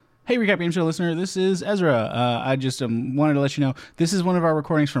Hey, Recap Game Show listener, this is Ezra. I just wanted to let you know this is one of our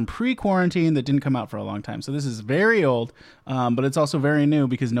recordings from pre-quarantine that didn't come out for a long time. So this is very old, but it's also very new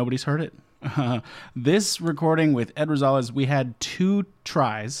because nobody's heard it. This recording with Ed Rosales, we had 2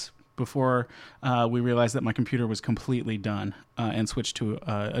 tries before we realized that my computer was completely done and switched to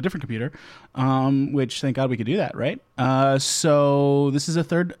a different computer, which thank God we could do that, right? So this is a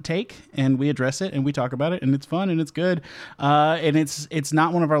third take, and we address it, and we talk about it, and it's fun, and it's good. And it's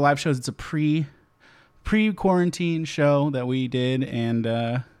not one of our live shows. It's a pre-quarantine show that we did, and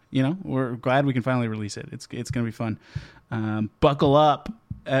we're glad we can finally release it. It's going to be fun. Buckle up,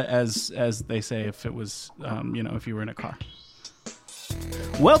 as they say, if it was, if you were in a car.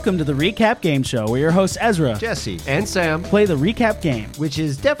 Welcome to the Recap Game Show, where your hosts Ezra, Jesse, and Sam play the recap game, which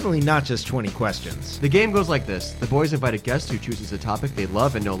is definitely not just 20 questions. The game goes like this. The boys invite a guest who chooses a topic they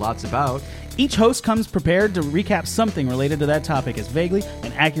love and know lots about. Each host comes prepared to recap something related to that topic as vaguely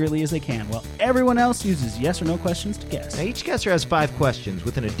and accurately as they can, while everyone else uses yes or no questions to guess. Now, each guesser has 5 questions,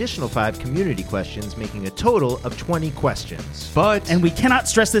 with an additional 5 community questions, making a total of 20 questions. And we cannot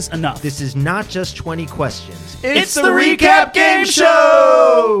stress this enough. This is not just 20 questions. It's the Recap Game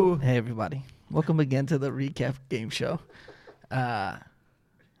Show! Hey, everybody. Welcome again to the Recap Game Show.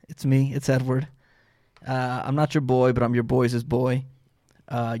 It's me. It's Edward. I'm not your boy, but I'm your boys' boy.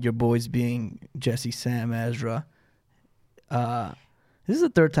 Your boys being Jesse, Sam, Ezra. This is the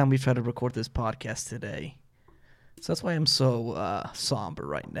third time we've tried to record this podcast today. So that's why I'm so somber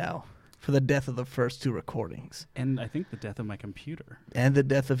right now for the death of the first 2 recordings. And I think the death of my computer. And the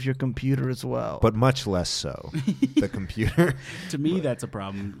death of your computer as well. But much less so, the computer. To me, that's a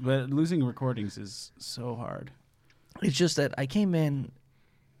problem. But losing recordings is so hard. It's just that I came in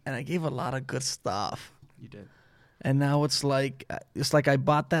and I gave a lot of good stuff. You did. And now it's like I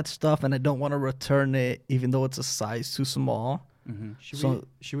bought that stuff and I don't want to return it, even though it's a size too small. Mm-hmm.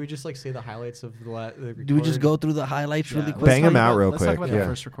 Should we just say the highlights of the recording? Do we just go through the highlights really quick? Bang them out real Let's quick. talk about the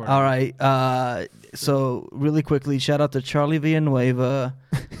first recording. All right. So really quickly, shout out to Charlie Villanueva.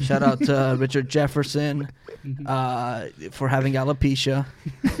 Shout out to Richard Jefferson for having alopecia.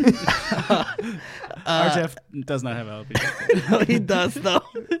 Our Jeff does not have alopecia. No, he does though.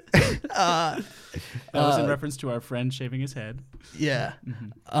 That was in reference to our friend shaving his head. Yeah.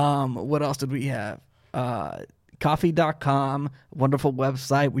 What else did we have? Coffee.com, wonderful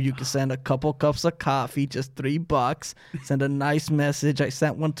website where you can send a couple cups of coffee, just $3. Send a nice message. I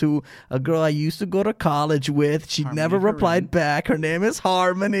sent one to a girl I used to go to college with. She never replied back. Her name is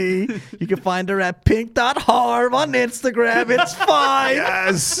Harmony. You can find her at pink.harm on Instagram. It's fine.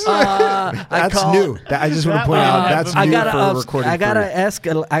 Yes. That's new. I just want to point out that's new for recording. I gotta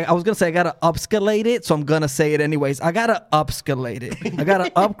escalate. I was gonna say I gotta upscalate it, so I'm gonna say it anyways. I gotta upscalate it. I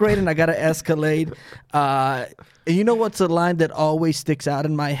gotta upgrade and I gotta escalate. And you know what's a line that always sticks out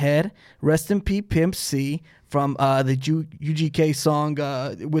in my head? Rest in peace, Pimp C, from the UGK song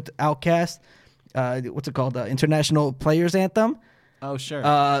with Outkast. What's it called? The International Players Anthem. Oh, sure.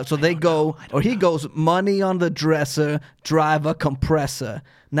 So they go, or he goes, money on the dresser, drive a compressor.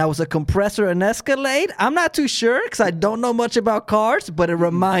 Now, was a compressor an Escalade? I'm not too sure because I don't know much about cars, but it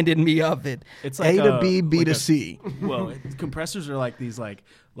reminded me of it. It's like A to B, B to C. Well, compressors are like these like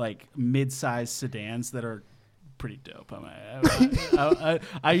mid-sized sedans that are pretty dope.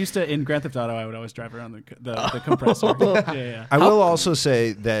 I used to, in Grand Theft Auto, I would always drive around the compressor. Yeah. I will also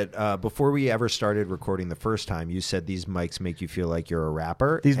say that before we ever started recording the first time, you said these mics make you feel like you're a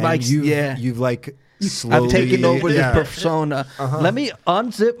rapper. These mics, you've like slowly... I've taken over this persona. Let me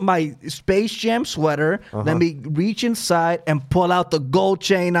unzip my Space Jam sweater. Let me reach inside and pull out the gold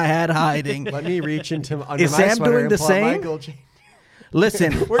chain I had hiding. Let me reach into under Is my Sam sweater doing and the pull out my same? gold chain.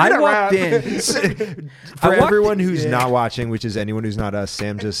 Listen, I walked in. For everyone who's not watching, which is anyone who's not us,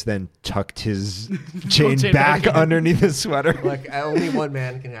 Sam just then tucked his chain back underneath his sweater. Like, only one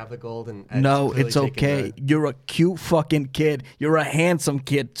man can have the gold. And No, it's okay. You're a cute fucking kid. You're a handsome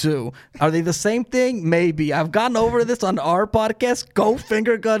kid, too. Are they the same thing? Maybe. I've gotten over this on our podcast, Go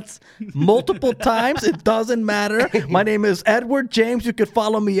Finger Guns, multiple times. It doesn't matter. My name is Edward James. You can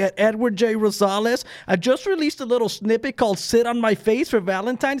follow me at Edward J. Rosales. I just released a little snippet called Sit on My Face for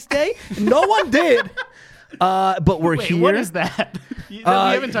Valentine's Day. No one did. But we're here. What is that? We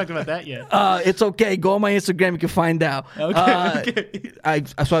haven't talked about that yet. It's okay. Go on my Instagram. You can find out. Okay.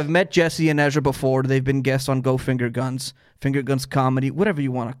 I've met Jesse and Ezra before. They've been guests on Go Finger Guns Comedy, whatever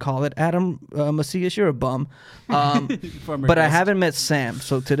you want to call it. Adam Macias, you're a bum. But I haven't met Sam.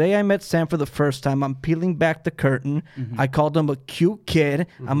 So today I met Sam for the first time. I'm peeling back the curtain. I called him a cute kid.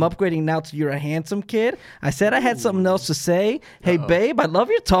 I'm upgrading now to you're a handsome kid. I said I had something else to say. Hey, babe, I love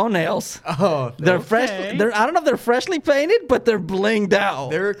your toenails. Oh, They're fresh. I don't know if they're freshly painted, but they're blinged out.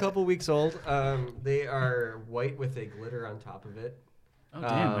 They're a couple weeks old. They are white with a glitter on top of it. Oh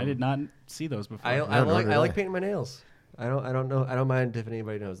damn! I did not see those before. I like painting my nails. I don't know. I don't mind if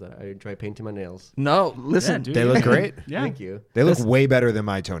anybody knows that. I enjoy painting my nails. No, listen. dude. They look great. Yeah. Thank you. They look way better than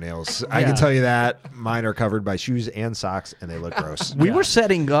my toenails. I Yeah. can tell you that. Mine are covered by shoes and socks, and they look gross. We were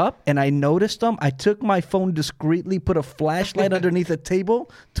setting up, and I noticed them. I took my phone discreetly, put a flashlight underneath the table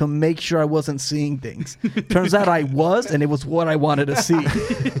to make sure I wasn't seeing things. Turns out I was, and it was what I wanted to see.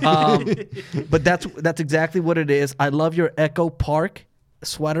 But that's exactly what it is. I love your Echo Park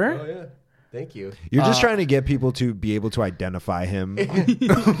sweater. Oh yeah. Thank you. You're just trying to get people to be able to identify him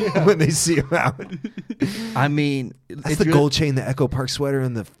when they see him out. I mean, That's the gold chain, the Echo Park sweater,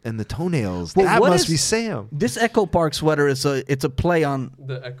 and the toenails. Well, that what must is- be Sam. This Echo Park sweater is a play on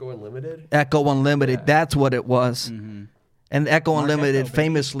The Echo Unlimited. Echo Unlimited. Yeah. That's what it was. Mm-hmm. And Echo Mark Unlimited Echo, baby.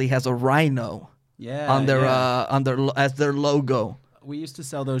 famously has a rhino Yeah. on their yeah. as their logo. We used to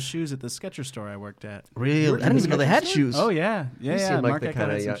sell those shoes at the Skechers store I worked at. Really? I didn't even know they had shoes. Oh yeah, yeah, You yeah. seem like Mark the Echo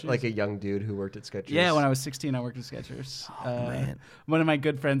kind had some of shoes. like a young dude who worked at Skechers. Yeah, when I was 16, I worked at Skechers. man. One of my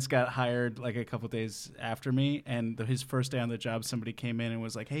good friends got hired like a couple days after me, and his first day on the job, somebody came in and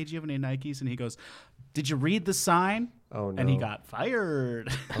was like, "Hey, do you have any Nikes?" And he goes, "Did you read the sign?" Oh, And he no. got fired.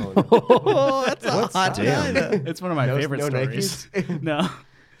 Oh, no. Oh, that's a hot Damn. guy. It's one of my No- favorite no stories. no,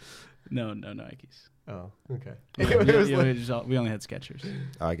 no Nikes. Oh, okay. Yeah, It was like- we only had Skechers.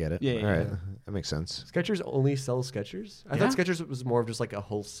 Oh, I get it. Yeah, yeah, All right. yeah. That makes sense. Skechers only sells Skechers. I Yeah. thought Skechers was more of just like a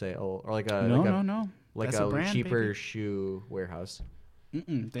wholesale or like a No. like That's a brand, cheaper baby. shoe warehouse. Mm-mm,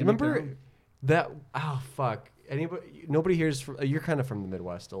 they make their Remember own. that? Oh fuck! Nobody here's from. You're kind of from the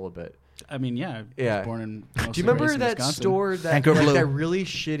Midwest a little bit. I mean, yeah. I Yeah. was born in. Do mostly you remember raised in that Wisconsin. store that Anchor like Blue. that really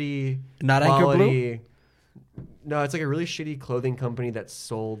shitty Not Anchor Blue? quality? No, it's like a really shitty clothing company that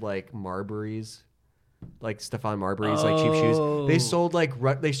sold like Marbury's, like Stefan Marbury's, like cheap shoes. They Oh. sold like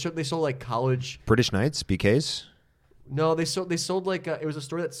they sold like college. British Knights, BKs. No, they sold like it was a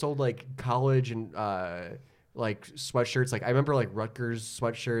store that sold like college and like sweatshirts. Like I remember like Rutgers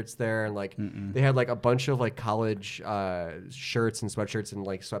sweatshirts there, and like they had like a bunch of like college shirts and sweatshirts and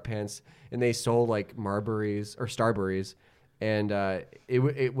like sweatpants, and they sold like Marbury's or Starburys, and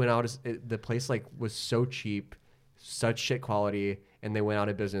it went out as the place like was so cheap, such shit quality, and they went out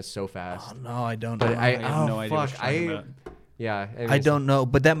of business so fast. Oh, no, I don't But know. I have no idea what fuck, you're talking about. yeah, I anyways. don't know,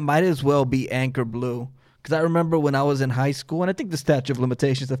 but that might as well be Anchor Blue. Because I remember when I was in high school, and I think the statute of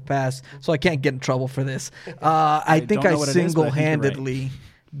limitations have passed, so I can't get in trouble for this. I think don't I know what it is, but I think you're right. single-handedly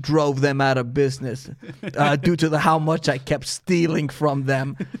drove them out of business due to how much I kept stealing from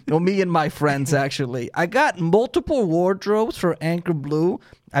them. Well, me and my friends, actually. I got multiple wardrobes for Anchor Blue.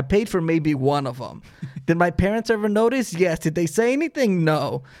 I paid for maybe one of them. Did my parents ever notice? Yes. Did they say anything?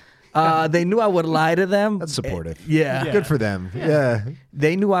 No. They knew I would lie to them. That's supportive. Yeah. Yeah. Good for them. Yeah.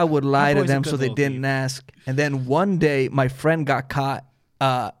 They knew I would lie to boy's a them, good so they little didn't thief. ask. And then one day, my friend got caught,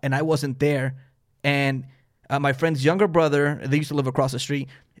 and I wasn't there. And my friend's younger brother, they used to live across the street,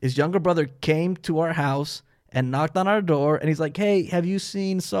 his younger brother came to our house and knocked on our door, and he's like, "Hey, have you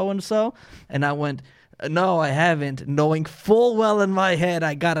seen so-and-so?" And I went, "No, I haven't," knowing full well in my head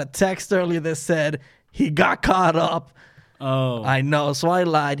I got a text earlier that said he got caught up. Oh, I know, so I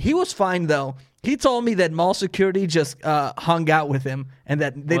lied. He was fine, though. He told me that mall security just hung out with him and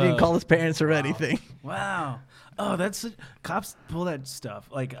that they didn't Whoa. call his parents or anything. wow. Oh, that's cops pull that stuff.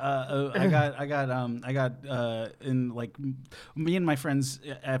 Like, I got in like me and my friends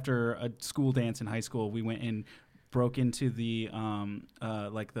after a school dance in high school, we went and broke into the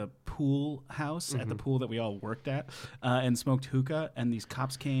like the pool house at the pool that we all worked at and smoked hookah, and these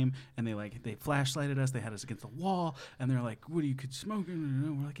cops came and they flashlighted us, they had us against the wall, and they're like, "What, you could smoke?"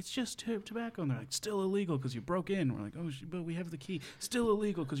 And we're like, "It's just tobacco," and they're like, "Still illegal because you broke in." We're like, "Oh, but we have the key." "Still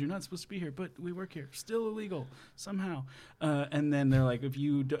illegal because you're not supposed to be here, but we work here." "Still illegal somehow." And then they're like, if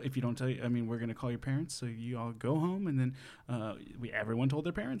you don't tell you, I mean, we're gonna call your parents, so you all go home. And then everyone told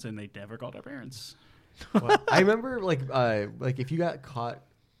their parents, and they never called our parents. Well, I remember like if you got caught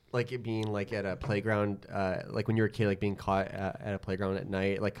like it being like at a playground like when you were a kid, like being caught at a playground at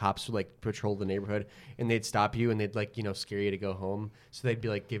night, like cops would like patrol the neighborhood and they'd stop you and they'd like, you know, scare you to go home, so they'd be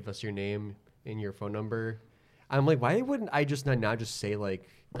like, "Give us your name and your phone number." I'm like, why wouldn't I just now just say like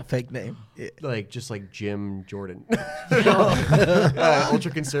A fake name. just like Jim Jordan,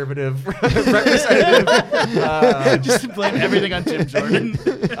 ultra conservative representative. Just blame everything on Jim Jordan.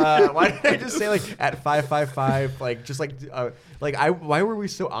 Why did I just say like at 555? Like just why were we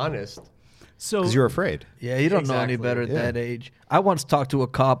so honest? So Because you're afraid. Yeah, you don't know any Exactly, better at yeah. that age. I once talked to a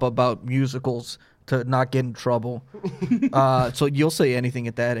cop about musicals to not get in trouble. So you'll say anything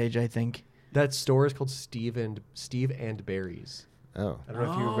at that age, I think. That store is called Steve and Barry's. Oh. I don't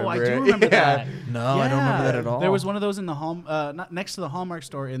know if you remember. I do it. remember that. No, I don't remember that at all. There was one of those in the not next to the Hallmark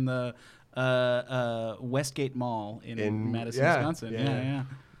store in the Westgate Mall in Madison, Wisconsin. Yeah.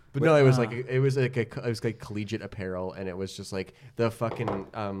 But no, it was like collegiate apparel, and it was just like the fucking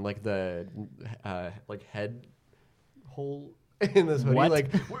like the like head hole in this hoodie. What?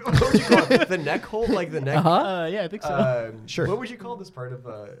 Like what would you call it? The neck hole, like the neck. Yeah, I think so. Sure. What would you call this part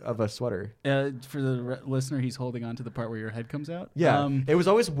of a sweater? For the listener, he's holding on to the part where your head comes out. Yeah, it was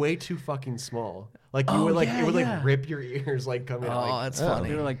always way too fucking small. Like you would it would like rip your ears like coming out. Like, that's funny.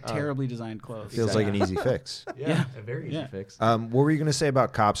 They were like terribly designed clothes. Feels like an easy fix. yeah, a very easy fix. What were you going to say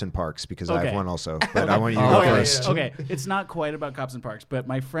about cops and parks? Because I Okay. have one also, but I want you to go first. Okay, it's not quite about cops and parks, but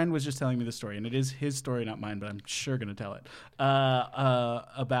my friend was just telling me the story, and it is his story, not mine, but I'm sure going to tell it.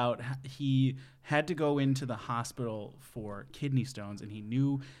 About he had to go into the hospital for kidney stones, and he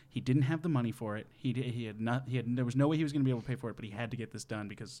knew he didn't have the money for it. There was no way he was going to be able to pay for it, but he had to get this done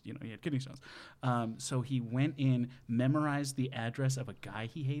because he had kidney stones. So he went in, memorized the address of a guy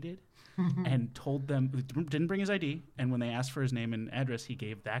he hated, and told them, didn't bring his ID, and when they asked for his name and address, he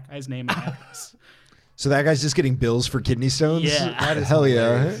gave that guy's name and address. So that guy's just getting bills for kidney stones? Yeah. That is hell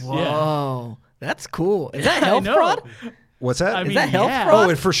yeah. Whoa, that's cool. Is that health know. fraud? What's that? I mean, that health yeah. fraud? Oh,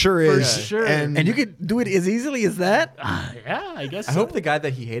 it for sure is. sure. And And you could do it as easily as that? Yeah, I guess I so. hope the guy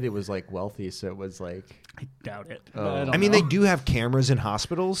that he hated was like wealthy, so it was like I doubt it. Oh. But I don't I mean, know. they do have cameras in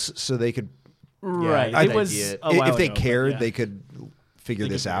hospitals, so they could, Right. I it think was idea. a while if they ago, but cared, yeah. they could figure They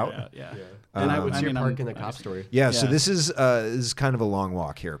could this figure out. it Yeah. And I what's your mean, park in the I'm- cop story? Yeah, so Yeah. this is kind of a long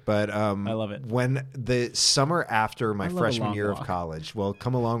walk here, but I love it. When the summer after my I love a freshman long year walk. of college, well,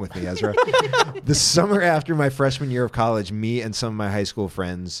 come along with me, Ezra. The summer after my freshman year of college, me and some of my high school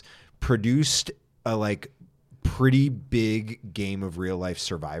friends produced a like pretty big game of real life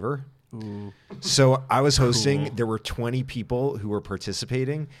Survivor. Ooh. So I was hosting. Cool. There were 20 people who were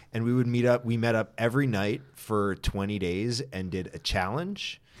participating, and we would meet up. We met up every night for 20 days and did a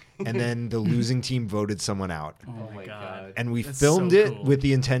challenge, and then the losing team voted someone out. Oh my god. And we That's filmed so it cool. with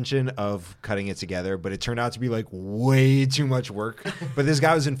the intention of cutting it together, but it turned out to be like way too much work. But this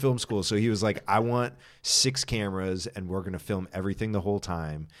guy was in film school, so he was like, I want 6 cameras, and we're going to film everything the whole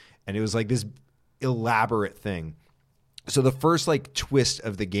time. And it was like this elaborate thing. So the first like twist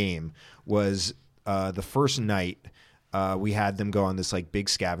of the game was the first night we had them go on this like big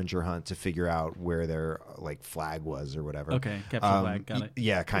scavenger hunt to figure out where their like flag was or whatever. Okay, capture flag, got it.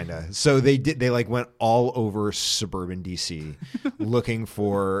 Yeah, kind of. So they like went all over suburban DC looking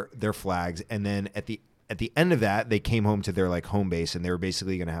for their flags, and then at the end of that, they came home to their like home base, and they were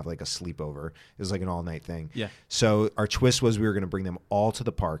basically going to have like a sleepover. It was like an all night thing. Yeah. So our twist was we were going to bring them all to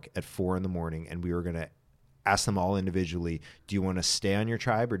the park at 4 a.m, and we were going to ask them all individually, do you want to stay on your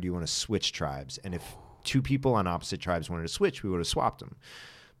tribe or do you want to switch tribes? And if 2 people on opposite tribes wanted to switch, we would have swapped them.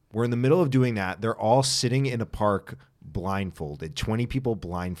 We're in the middle of doing that. They're all sitting in a park blindfolded, 20 people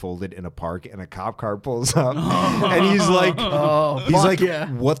blindfolded in a park, and a cop car pulls up and he's like,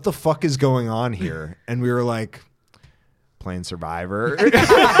 what the fuck is going on here? And we were like, playing Survivor.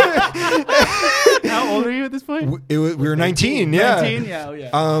 How old are you at this point? We were 19, yeah. 19? Yeah, oh,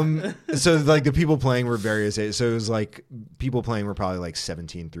 yeah. So like the people playing were various ages. So it was like people playing were probably like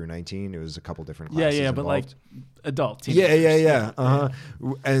 17 through 19. It was a couple different classes. Yeah, but like involved. adult. Yeah. teenagers.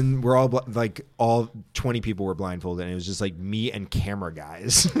 And we're all like all 20 people were blindfolded, and it was just like me and camera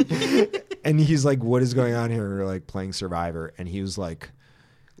guys. And he's like, "What is going on here?" And we're like playing Survivor, and he was like,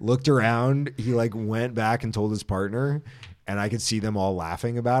 looked around. He like went back and told his partner, and I could see them all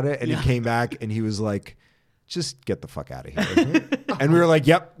laughing about it. And he came back and he was like, "Just get the fuck out of here." And we were like,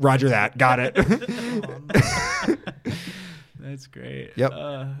 "Yep, roger that, got it." That's great. Yep.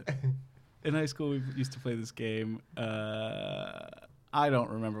 In high school, we used to play this game. I don't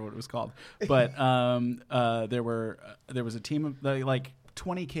remember what it was called, but there was a team of like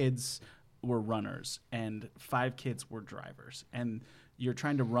 20 kids were runners and 5 kids were drivers, and you're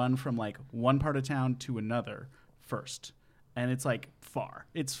trying to run from like one part of town to another first, and it's like far.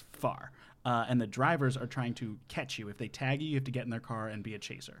 It's far. And the drivers are trying to catch you. If they tag you, you have to get in their car and be a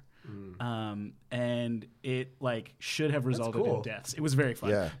chaser. And it like should have resulted in deaths. It was very fun.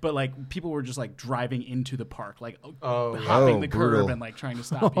 Yeah. But like people were just like driving into the park, like Oh, hopping the brutal. curb and like trying to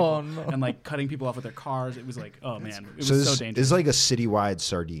stop people and like cutting people off with their cars. It was like, oh man, it was so this dangerous. is like a citywide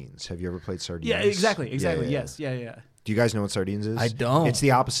sardines. Have you ever played sardines? Yeah, exactly. Yeah. Yes. Yeah. Do you guys know what sardines is? I don't. It's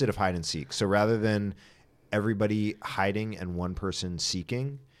the opposite of hide and seek. So rather than everybody hiding and one person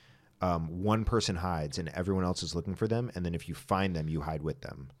seeking, one person hides and everyone else is looking for them. And then if you find them, you hide with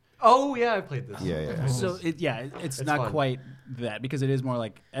them. Oh yeah, I played this. Yeah. So it's not fun. quite that because it is more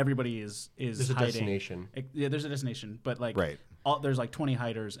like everybody is There's a hiding. destination. Yeah, there's a destination, but like Right. there's like 20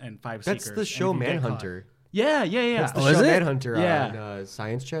 hiders and 5 That's seekers. the and show if you get caught- Manhunter. Yeah. That's the Oh, is show it? Manhunter Yeah. on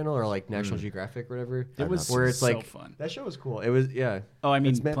Science Channel or like National Geographic or whatever. It was where it's so like fun. that show was cool. It was Oh, I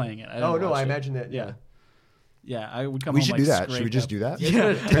mean It's meant- playing it. I Oh didn't no, watch I it. imagine that. Yeah. Yeah, I would come We home should like do that. Should we scraped just up. do that?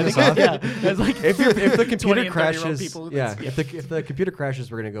 Yeah. Turn this off. Yeah, it's like If the 20 computer and 30-year-old crashes, people, yeah. that's- If the computer crashes,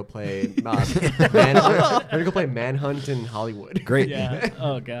 we're gonna go play. We're gonna go play Manhunt in Hollywood. Great. Yeah.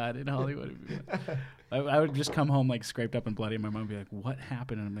 Oh God, in Hollywood. I would just come home like scraped up and bloody, and my mom would be like, "What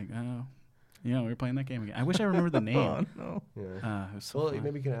happened?" And I'm like, "Oh, we were playing that game again." I wish I remembered the name. Oh, no. Yeah. It was so Well, fun.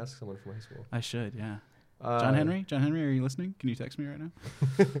 maybe you can ask someone from high school. I should. Yeah. John Henry, are you listening? Can you text me right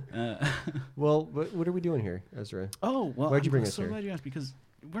now? Well, what are we doing here, Ezra? Oh, well, Why'd you bring I'm us so here? glad you asked because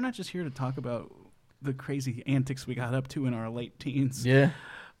we're not just here to talk about the crazy antics we got up to in our late teens. Yeah.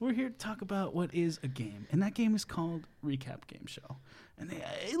 We're here to talk about what is a game, and that game is called Recap Game Show. And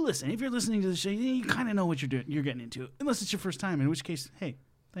listen, if you're listening to the show, you kind of know what you're getting into, unless it's your first time. In which case, hey,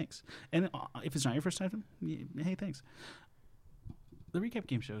 thanks. And if it's not your first time, hey, thanks. The Recap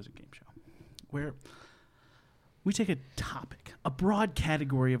Game Show is a game show where we take a topic, a broad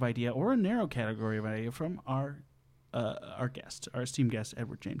category of idea, or a narrow category of idea from our guest, our esteemed guest,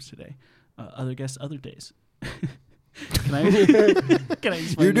 Edward James today. Other guests, other days. Can I explain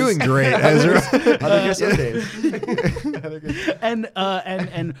You're doing this? great, Ezra. Other guest Sundays.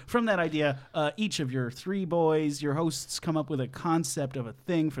 And from that idea, each of your 3 boys, your hosts, come up with a concept of a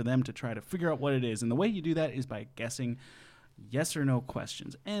thing for them to try to figure out what it is. And the way you do that is by guessing yes or no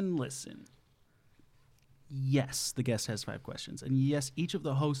questions. And listen, yes, the guest has 5 questions. And yes, each of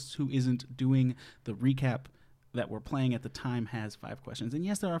the hosts who isn't doing the recap that we're playing at the time has 5 questions. And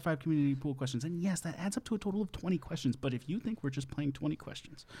yes, there are 5 community pool questions. And yes, that adds up to a total of 20 questions. But if you think we're just playing 20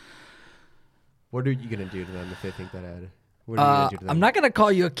 questions, What are you gonna do to them if they think that, Ed? What are you gonna do to them? I'm not going to call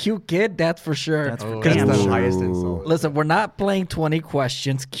you a cute kid, that's for sure. That's for Oh, damn that's the sure. highest insult. Listen, we're not playing 20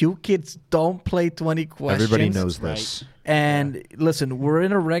 questions. Cute kids don't play 20 questions. Everybody knows this. And listen, we're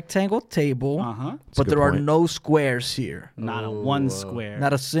in a rectangle table, Uh-huh. but good there are point. no squares here. not a one square.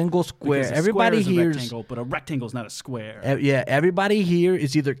 Not a single square. Because a Everybody square is a here's rectangle, but a rectangle's not a square. everybody here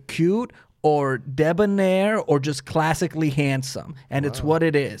is either cute or debonair or just classically handsome, and it's what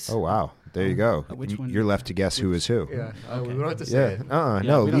it is. Oh wow, there you go. Which one- You're left to guess who is who. Yeah, we don't have to say Yeah. it.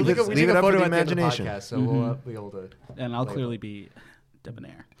 No. we don't- Leave We it take a up photo to the at the end of the imagination. podcast, so we'll be able to. And I'll clearly be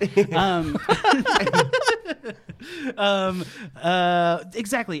debonair.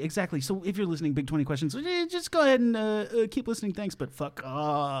 Exactly. So if you're listening, Big 20 Questions, just go ahead and keep listening. Thanks, but fuck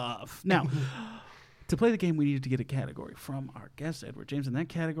off. Now, to play the game, we needed to get a category from our guest, Edward James, and that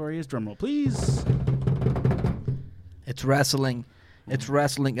category is, drumroll please. It's wrestling. It's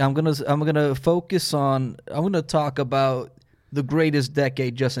wrestling. I'm gonna focus on. I'm gonna talk about the greatest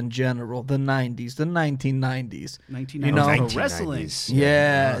decade just in general, the 90s, the 1990s. 1990s You know- for wrestling. 1990s.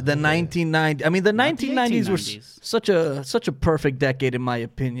 Yeah, the 1990s. I mean, the 1990s were 1890s. such a perfect decade in my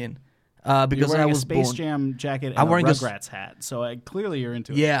opinion, You're because wearing I a was Space born. Jam jacket and I'm a wearing a Rugrats hat, so clearly you're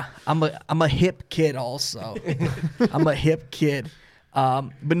into it. Yeah, I'm a hip kid also. I'm a hip kid. But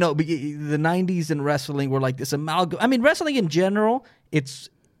the 90s and wrestling were like this amalgam. I mean, wrestling in general, it's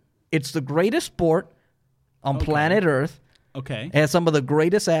the greatest sport on planet Earth. Okay. It has some of the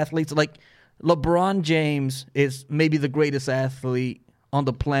greatest athletes. Like LeBron James is maybe the greatest athlete on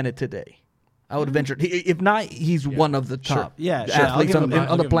the planet today. I would venture. If not, he's one of the top Yeah, sure. I'll athletes give on, him that.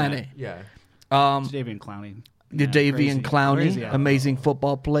 I'll on the give him planet. Yeah. Davian Clowney. The Davian Clowney, amazing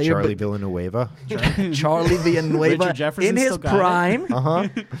football player. Charlie but Villanueva. Charlie Villanueva Richard Jefferson in his still got it. prime. Uh-huh.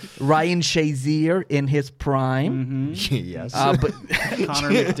 Ryan Shazier in his prime. Yes. But Connor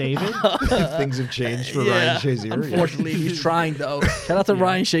McDavid. Things have changed for Ryan Shazier. unfortunately, he's trying though. Shout out to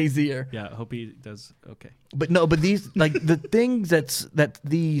Ryan Shazier. Yeah, I hope he does okay. But these like the things that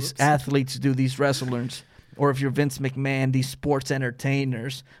these athletes do, these wrestlers, or if you're Vince McMahon, these sports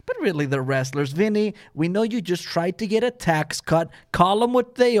entertainers, but really they're wrestlers. Vinny, we know you just tried to get a tax cut. Call them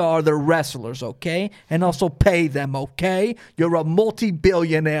what they are. They're wrestlers, okay? And also pay them, okay? You're a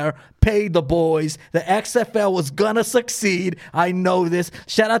multi-billionaire. Pay the boys. The XFL was gonna succeed. I know this.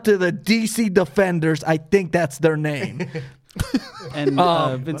 Shout out to the DC Defenders. I think that's their name. And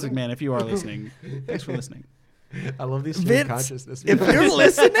Vince McMahon, if you are listening, thanks for listening. I love these stream of Vince, consciousness. if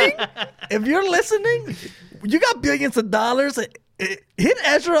you're listening, you got billions of dollars. Hit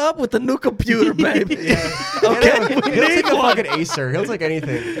Ezra up with a new computer, baby. Okay, we He'll need take a one. fucking Acer. He'll take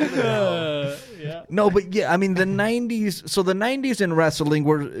anything. Yeah. No, but yeah, I mean the '90s. So the '90s in wrestling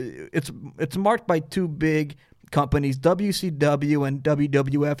were it's marked by 2 big companies, WCW and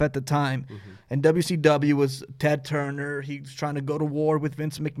WWF at the time. And WCW was Ted Turner. He was trying to go to war with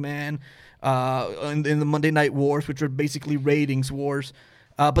Vince McMahon in the Monday Night Wars, which were basically ratings wars.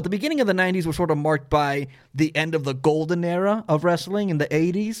 But the beginning of the 90s was sort of marked by the end of the golden era of wrestling in the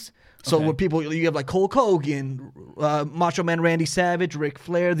 80s. So Okay. when people, you have like Hulk Hogan, Macho Man Randy Savage, Ric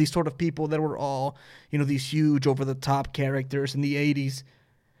Flair, these sort of people that were all, these huge over-the-top characters in the 80s.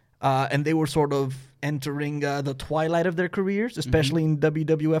 And they were sort of entering the twilight of their careers, especially in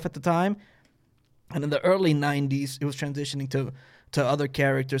WWF at the time. And in the early 90s, it was transitioning to other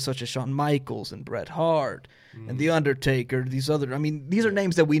characters such as Shawn Michaels and Bret Hart and The Undertaker. These are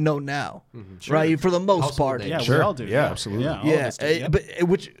names that we know now, right? For the most Household part. names. Yeah, Sure. we all do. Yeah, absolutely. Yeah, all of Yeah, us do, yep.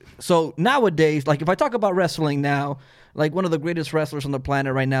 so nowadays, like if I talk about wrestling now, like one of the greatest wrestlers on the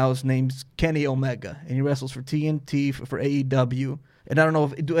planet right now is named Kenny Omega, and he wrestles for TNT for AEW. And I don't know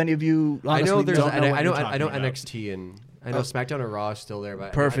if do any of you I honestly know there's. don't know what I you're know talking about. NXT and I know SmackDown and Raw is still there,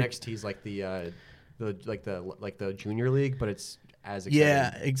 but Perfect. NXT is like the junior league, but it's as exciting.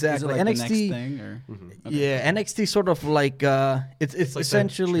 yeah, Is exactly. it like NXT, the next thing, or yeah, NXT sort of like it's It's like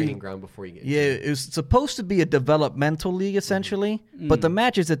essentially the training ground before you get. yeah, it was supposed to be a developmental league essentially, but the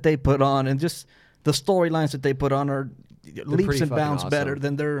matches that they put on and just the storylines that they put on are leaps pretty and fucking bounds better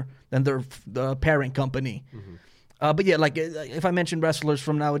awesome. than their parent company. But yeah, like if I mentioned wrestlers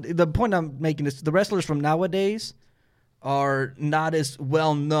from now, the point I'm making is the wrestlers from nowadays are not as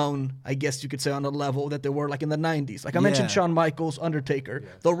well known, I guess you could say, on the level that they were like in the 90s. Like I mentioned Yeah. Shawn Michaels, Undertaker,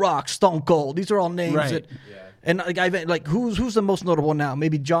 The Rock, Stone Cold. These are all names Right. that and like who's the most notable now?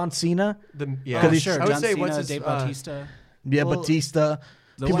 Maybe John Cena? Yeah, Oh, sure. I would John say Cena, what's his, Dave Bautista. Yeah, Well, Batista.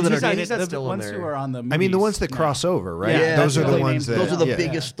 The People ones, that are he's not the still in ones there. who are on the I mean, the movies ones that now. cross over, right? Yeah, those are the totally. ones that. Those are the yeah.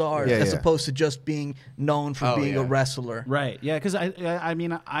 biggest stars, Yeah, as yeah. opposed to just being known for Oh, being a yeah. wrestler. Right. Yeah, because I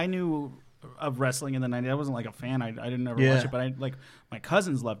mean, I knew of wrestling in the 90s. I wasn't like a fan. I didn't ever Yeah. watch it, but I like my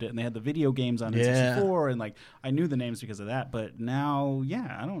cousins loved it, and they had the video games on Yeah. N64, and like I knew the names because of that. But now,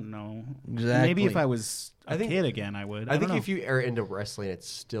 yeah, I don't know. Exactly. Maybe if I was a I think- kid again, I would. I think don't if know. you are into wrestling, it's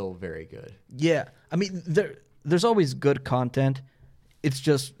still very good. Yeah, I mean, there's always good content. It's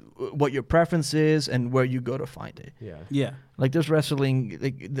just what your preference is and where you go to find it. Yeah. Yeah. Like there's wrestling,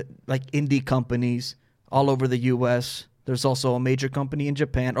 like indie companies all over the U.S. There's also a major company in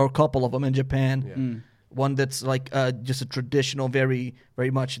Japan, or a couple of them in Japan. Yeah. One that's like just a traditional, very, very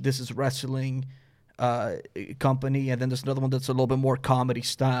much this is wrestling company, and then there's another one that's a little bit more comedy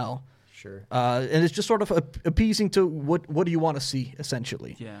style. Sure. And it's just sort of appeasing to what do you want to see,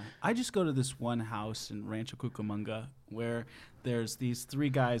 essentially. Yeah, I just go to this one house in Rancho Cucamonga where there's these three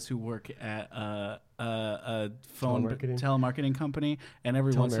guys who work at a phone telemarketing company, and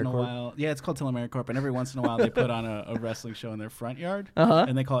every once in a Telemericorp? while, yeah, it's called Telemericorp, and every once in a while they put on a wrestling show in their front yard, Uh-huh.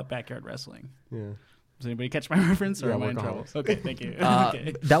 and they call it backyard wrestling. Yeah. Does anybody catch my reference, or Yeah, am I in trouble? Workaholics. Okay, thank you. Uh,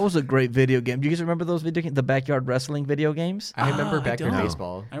 Okay. That was a great video game. Do you guys remember those video games, the backyard wrestling video games? I remember I backyard don't.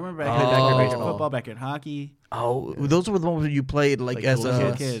 baseball. I remember played backyard backyard baseball, baseball. football, backyard hockey. Oh, those were the ones where you played like Like as little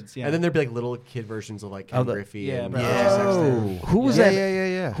a Kids, yeah. And then there'd be like little kid versions of like Ken Oh, the- Griffey. yeah, and Brett Sexton. Who was yeah, that?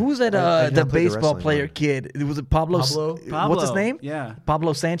 Yeah. Who was that? I did The not play the baseball wrestling player one. kid. Was it Pablo? Pablo? What's his Pablo, name? yeah.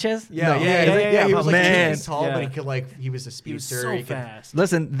 Pablo Sanchez. Yeah, No. yeah. He was like Man. he's tall, Yeah. but he could like he was a He was speedster. so he could- fast.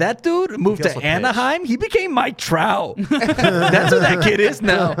 Listen, that dude moved could to also pitch. Anaheim. He became Mike Trout. That's who that kid is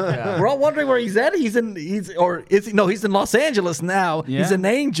now. Yeah. We're all wondering where he's at. He's in Los Angeles now. Yeah. He's an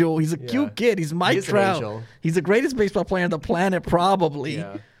angel. He's a Yeah. cute kid. He's Mike is an Trout. angel. He's the greatest baseball player on the planet, probably.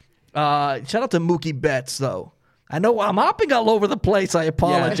 Yeah. Shout out to Mookie Betts, though. I know I'm hopping all over the place. I Yeah,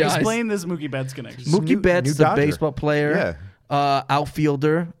 apologize. explain this Mookie Betts connection. Mookie New Betts, the Dodger. baseball player,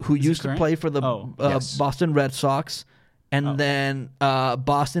 outfielder who he used to current? play for the Oh. Yes. Boston Red Sox. And then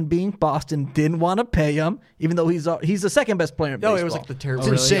Boston didn't want to pay him, even though he's the second best player in No, baseball. it was like the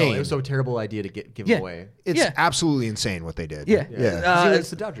terrible. It's insane. It was so terrible idea to give Yeah. him away. It's Yeah. absolutely insane what they did. Yeah. Yeah. It's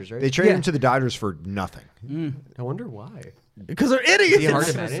the Dodgers, right? They traded Yeah. him to the Dodgers for nothing. I wonder why. because they're Is he hard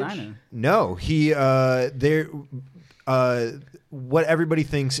idiots. to Nice manage? signing. No, what everybody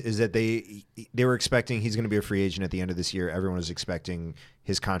thinks is that they were expecting he's going to be a free agent at the end of this year. Everyone was expecting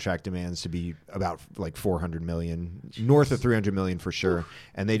his contract demands to be about like $400 million, north of $300 million for sure.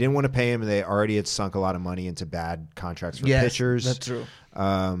 And they didn't want to pay him. They already had sunk a lot of money into bad contracts for Yes, pitchers. that's true.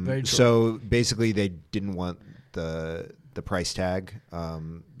 Very true. So basically, they didn't want the price tag.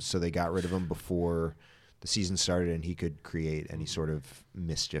 So they got rid of him before the season started, and he could create any sort of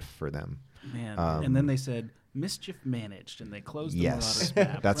mischief for them. Man, and then they said mischief managed, and they closed the Yes,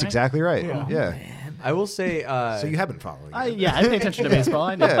 Marauders map. that's right? exactly right. Yeah. Yeah. I will say. So you have been following. it. Yeah, I pay attention to baseball.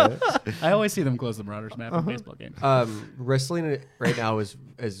 I know. I always see them close the Marauders map in baseball games. Wrestling right now is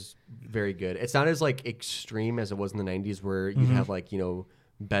very good. It's not as like extreme as it was in the 90s, where you'd have like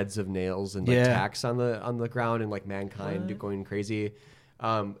beds of nails and like tacks on the ground and like Mankind going crazy.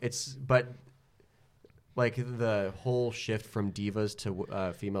 But like the whole shift from divas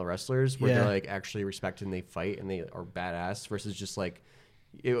to female wrestlers, where they're like actually respected and they fight and they are badass, versus just like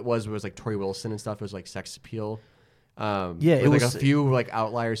it was like Tori Wilson and stuff. It was like sex appeal. It was like a few like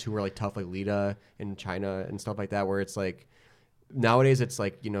outliers who were like tough, like Lita in China and stuff like that, where it's like nowadays it's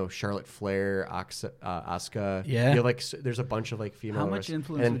like Charlotte Flair, Asuka. Yeah, there's a bunch of like female. How much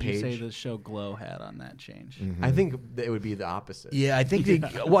influence would you say the show Glow had on that change? Mm-hmm. I think it would be the opposite. Yeah, I think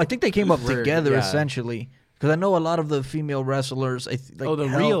they came up together essentially. Because I know a lot of the female wrestlers.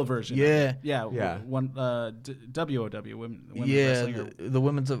 Real version. Yeah, yeah. One WOW, women yeah, wrestling. the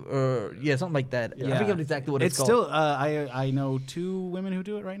women's of something like that. Yeah. I forget exactly what it's called. Still, I know 2 women who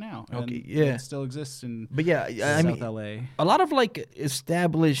do it right now. Okay, and it still exists in South LA. A lot of like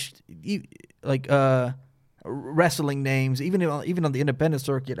established wrestling names, even on the independent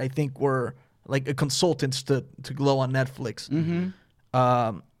circuit, I think were like consultants to Glow on Netflix. Mm-hmm.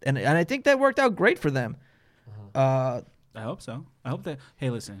 And I think that worked out great for them. I hope so. I hope that. Hey,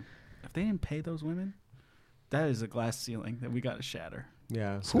 listen, if they didn't pay those women, that is a glass ceiling that we got to shatter.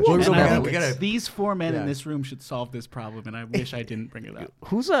 Yeah. Who owns And these 4 men in this room should solve this problem, and I wish I didn't bring it up.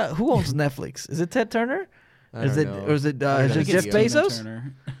 Who owns Netflix? Is it Ted Turner? Is it think Jeff it's Tina Bezos?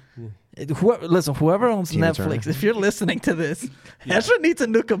 Turner. Whoever owns Tina Netflix, Turner. if you're listening to this, Ezra needs a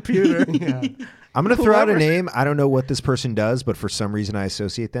new computer. I'm going to throw out a Whoever. name. I don't know what this person does, but for some reason I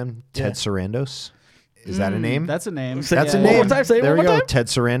associate them. Ted Sarandos. Is that a name? That's a name. That's a One name. more time, say it there one we more go. time. Ted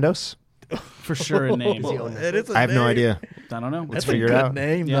Sarandos. For sure a name. It is a I have no name. idea. I don't know. That's figure a it good out.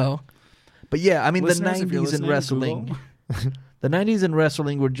 name, Yeah. though. But yeah, I mean, Listeners, the if you're 90s in listening, wrestling, Google. the 90s in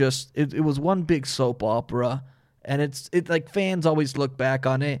wrestling were just it was one big soap opera, and it's like fans always look back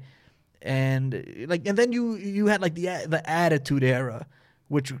on it, and then you had like the Attitude Era,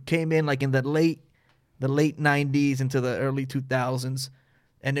 which came in like in the late 90s into the early 2000s,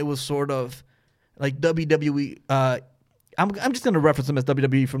 and it was sort of like WWE. I'm just gonna reference them as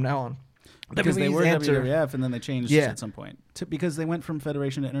WWE from now on. Because they WWE's were answer- WWF, and then they changed Yeah. at some point. Because they went from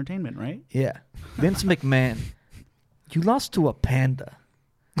Federation to Entertainment, right? Yeah, Vince McMahon, you lost to a panda.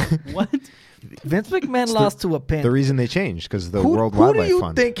 What? Vince McMahon lost to a panda. The reason they changed because the who, World who do Wildlife you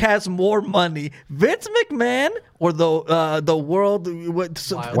Fund. think has more money, Vince McMahon or the World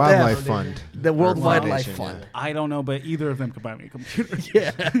Wildlife them? Fund. The World Or Wildlife foundation, Fund? yeah. I don't know, but either of them could buy me a computer.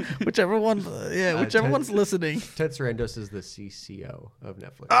 Yeah, whichever one's listening. Ted Sarandos is the CCO of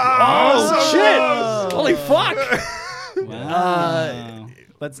Netflix. Oh shit! Holy fuck! Wow.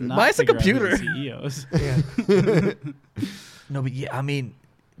 Let's not buy us a figure out who computer. the CEOs. No, but yeah, I mean,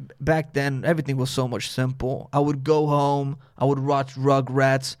 back then everything was so much simple. I would go home, I would watch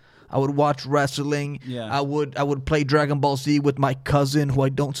Rugrats, I would watch wrestling. Yeah. I would play Dragon Ball Z with my cousin who I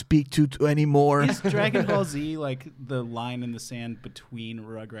don't speak to anymore. Is Dragon Ball Z like the line in the sand between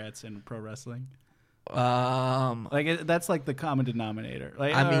Rugrats and pro wrestling? That's like the common denominator.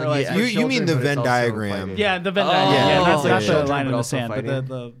 Like, I mean, or like- yeah. You mean the but it's Venn also diagram. fighting. Yeah, the Venn Oh, diagram. Yeah, that's yeah, not yeah. the line in the Also sand, but fighting.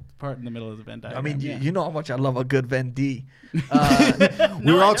 the part in the middle of the Venn diagram. I mean, yeah. you know how much I love a good Venn D. We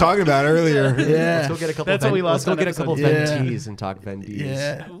were all talking about it earlier. Yeah. Let's go get a couple. That's what we Let's lost go on get a couple episode Ven two. Ts and talk Ven Ds.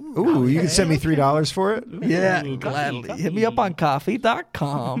 Yeah. Ooh, you can send me $3 for it, Yeah, Ooh, gladly. coffee. Hit me up on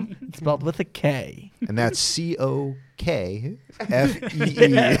coffee.com. It's spelled with a K. and that's COKFEE.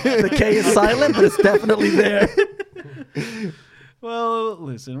 The K is silent, but it's definitely there. Well,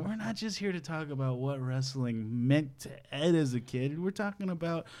 listen, we're not just here to talk about what wrestling meant to Ed as a kid. We're talking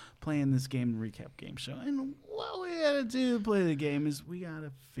about playing this game recap game show. And what we gotta do to play the game is we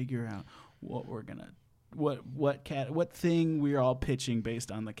gotta figure out what we're gonna what thing we're all pitching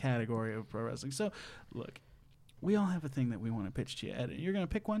based on the category of pro wrestling. So look, we all have a thing that we want to pitch to you, Ed. You're gonna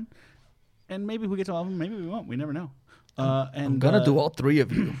pick one, and maybe we get to all of them, maybe we won't. We never know. I'm gonna do all three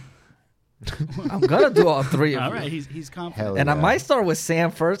of you. I'm gonna do all three of All you. right, he's confident. Hell And I yeah. might start with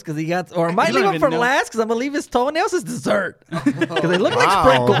Sam first because he got, or I might You leave don't him for even know. last because I'm gonna leave his toenails as dessert because they look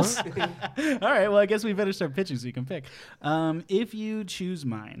Wow. like sprinkles. All right, well, I guess we better start pitching so you can pick. If you choose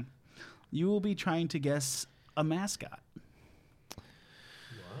mine, you will be trying to guess a mascot.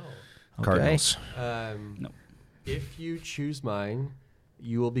 Cardinals. No. If you choose mine,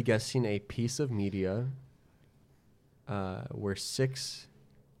 you will be guessing a piece of media where 6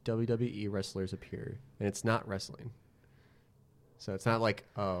 WWE wrestlers appear, and it's not wrestling. So it's not like,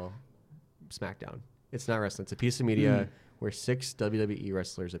 oh, SmackDown. It's not wrestling. It's a piece of media where 6 WWE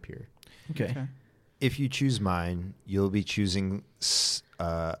wrestlers appear. Okay. If you choose mine, you'll be choosing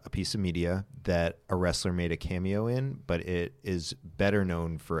a piece of media that a wrestler made a cameo in, but it is better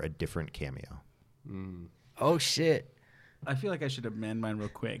known for a different cameo. Oh shit. I feel like I should amend mine real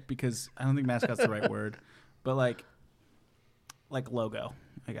quick because I don't think mascot's the right word, but like logo,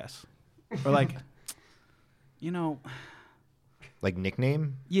 I guess, or like, Like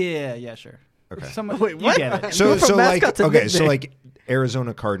nickname? yeah, sure. Okay. Wait, what? You get it. So from like mascot to okay, so nickname. like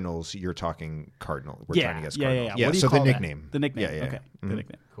Arizona Cardinals, you're talking Cardinal. We're trying to guess Cardinal. Yeah. What do you so call the that? nickname. The nickname. Yeah. Okay. The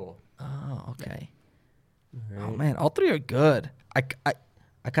nickname. Cool. Oh, okay. All Oh right. man, all three are good. I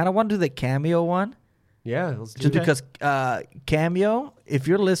kind of want to do the cameo one Yeah, let's do just it. because Cameo, if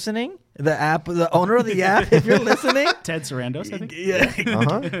you're listening, the owner of the app, if you're listening, Ted Sarandos, I think.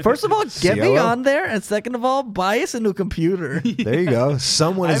 Uh-huh. first of all, get me COO. on there, and second of all, buy us a new computer. There you go.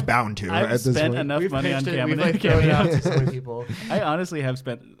 Someone is bound to I've at this spent point. enough We've money on pitched it. We've Cameo. like thrown it out to so many people. I honestly have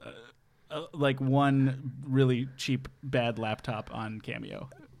spent like one really cheap, bad laptop on Cameo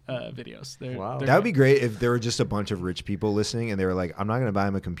videos. Wow. That would be great if there were just a bunch of rich people listening and they were like, I'm not going to buy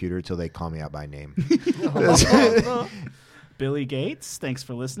him a computer until they call me out by name. Billy Gates, thanks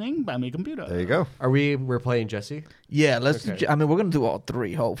for listening. Buy me a computer. There you go. We're playing Jesse? Yeah, let's. Okay. I mean, we're gonna do all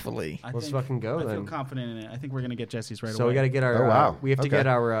three, hopefully. Let's fucking go, I feel then. confident in it. I think we're gonna get Jesse's right So away. we got to get our. Oh, wow. We have to Okay. get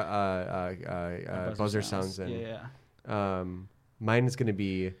our Buzzer sounds in. Yeah. Mine is going to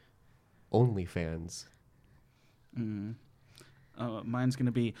be OnlyFans. Mine's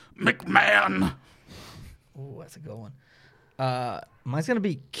gonna be McMahon. Oh, that's a good one. Mine's gonna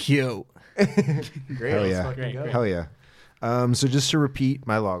be cute. Great. Hell let's yeah. fucking go. Hell yeah. So just to repeat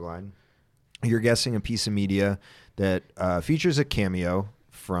my log line, you're guessing a piece of media that features a cameo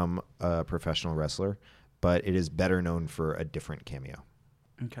from a professional wrestler, but it is better known for a different cameo.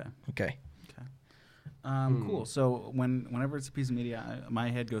 Okay. Okay. Cool. So whenever it's a piece of media, my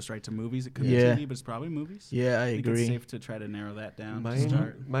head goes right to movies. It could Yeah. be TV, but it's probably movies. Yeah, I think agree. it's safe to try to narrow that down. to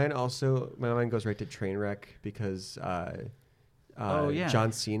start. Mine also. My mind goes right to Trainwreck because. Oh, yeah.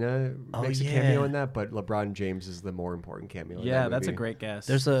 John Cena Oh, makes a yeah. cameo in that, but LeBron James is the more important cameo. in Yeah, that that's a movie. great guess.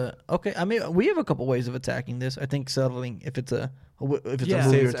 There's a okay. I mean, we have a couple ways of attacking this. I think settling if it's a movie or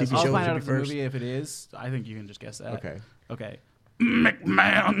Saves TV us- show I'll find should out be if the first. movie, if it is. I think you can just guess that. Okay. Okay.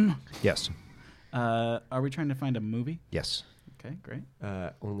 McMahon. Yes. Are we trying to find a movie? Yes. Okay, great.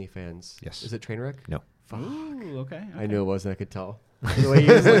 OnlyFans. Yes. Is it Trainwreck? No. Ooh, okay. I knew it wasn't. I could tell. The way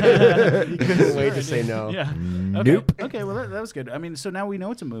he was like, he couldn't wait to say no. Yeah. Nope. Okay, well that was good. I mean, so now we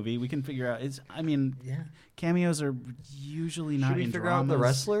know it's a movie. We can figure out. Yeah. Cameos are usually not Should we in figure out the dramas.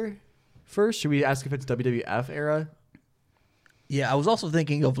 wrestler first? Should we ask if it's WWF era? Yeah, I was also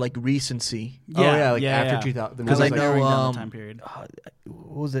thinking of like recency. Oh, yeah, like after 2000. the Because movies I like- know, During down the time period.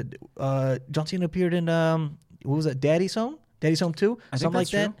 What was it? John Cena appeared in what was that? Daddy's Home? Daddy's Home 2? I think Something like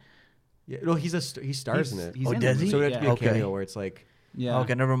that's that? true. Yeah, no, he stars in it. He's Oh, in does the he? So it movie, would have to be yeah. a Okay. cameo where it's like, Yeah.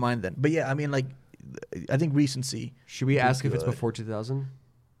 Okay, never mind then. But yeah, I mean, like, I think recency. should we ask if it's good. before 2000?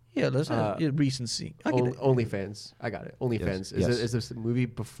 Yeah, let's recency. I get it. OnlyFans. I got it. OnlyFans. Yes. Is this a movie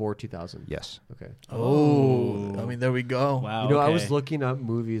before 2000? Yes. Okay. Oh, I mean, there we go. Wow. You know, I okay. was looking up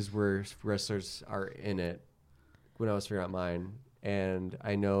movies where wrestlers are in it when I was figuring out mine, and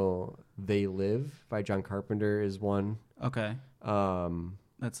I know They Live by John Carpenter is one. Okay. Um,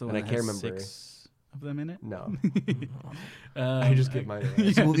 That's the And one I that can't has remember. 6 of them in it. no, Um, I just get mine. Right.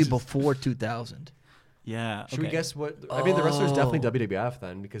 It's a movie before 2000. Yeah. Should we okay. guess what? I mean, the wrestler's Oh. definitely WWF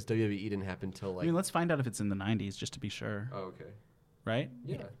then, because WWE didn't happen until I like. mean, let's find out if it's in the 90s just to be sure. Oh, okay. Right?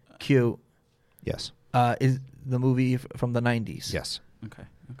 Yeah. Cute. Yes. Is the movie from the 90s? Yes. Okay.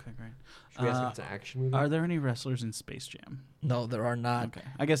 Okay, great. Should we ask if it's an action movie? Are there any wrestlers in Space Jam? No, there are not. Okay.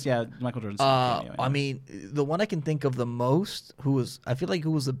 I guess, yeah, Michael Jordan's I mean, the one I can think of the most, I feel like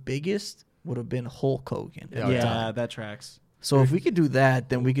who was the biggest, would have been Hulk Hogan. Yeah, yeah, that tracks. So if we could do that,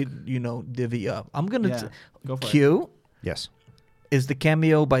 then we could, divvy up. I'm gonna Yeah, go for it. Q Yes. is the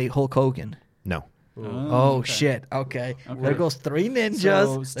cameo by Hulk Hogan. No. Oh okay. shit! Okay. Okay. There goes 3 ninjas.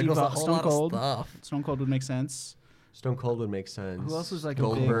 So there Steve goes a Austin, whole lot Cold. of stuff. Stone Cold would make sense. Stone Cold would make sense. Who else was like a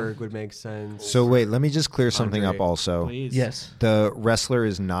Goldberg would make sense. So wait, let me just clear something Andre. up also. Please. Yes. The wrestler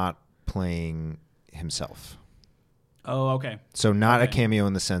is not playing himself. Oh, okay. So not a Okay. cameo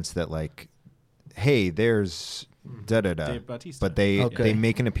in the sense that like, hey, there's da-da-da. Dave Bautista. But they Okay. they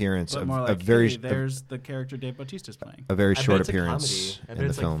make an appearance But of more a like, very hey, there's the character Dave Bautista's playing. a very I bet short it's a appearance comedy. I in bet the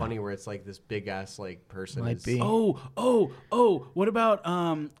it's film. like funny where it's like this big ass like person. Might is- be. Oh, what about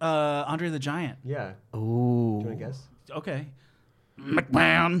Andre the Giant? Yeah. Ooh. Do you want to guess? Okay.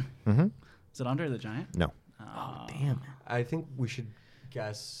 McMahon. Mm-hmm. Is it Andre the Giant? No. Oh, damn. I think we should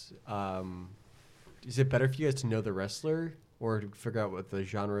guess. Is it better for you guys to know the wrestler or to figure out what the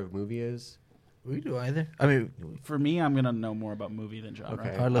genre of movie is? We do either. I mean, For me, I'm gonna know more about movie than genre.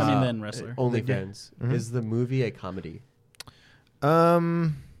 Okay. I mean, than wrestler. OnlyFans. Mhm. Is the movie a comedy?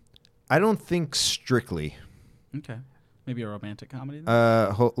 I don't think strictly. Okay, maybe a romantic comedy. Then?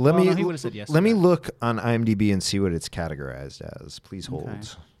 Let Well, me no, he would've said yes to let me that. look on IMDb and see what it's categorized as. Please hold. Okay.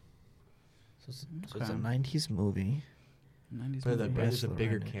 so it's a Okay. 90s movie. 90s But movie. there's a Wrestler,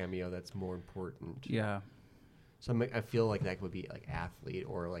 bigger right? cameo that's more important. Yeah. So I feel like that would be like athlete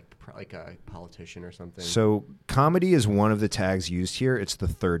or like a politician or something. So comedy is one of the tags used here. It's the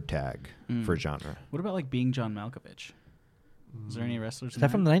third tag for genre. What about like being John Malkovich? Is there any wrestlers? Is that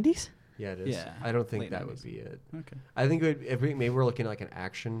from the 90s? Yeah, it is. Yeah, I don't think late that 90s. would be it. Okay. I think it would, if maybe we're looking at like an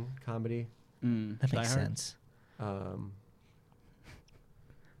action comedy. That Die makes Hard? sense. Um,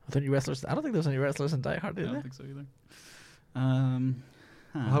 Are there any wrestlers? I don't think there's any wrestlers in Die Hard, I is don't there? think so either.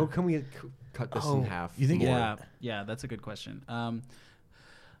 Huh. How can we cut this Oh, in half? you think- Yeah, yeah, that's a good question.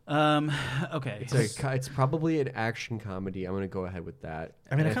 Okay. It's probably an action comedy. I'm gonna go ahead with that.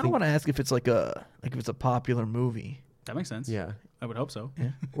 I mean, And I kind of think- want to ask if it's like if it's a popular movie. That makes sense. Yeah. I would hope so.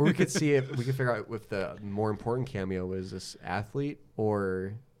 Yeah. Or we could see if we could figure out if the more important cameo is this athlete,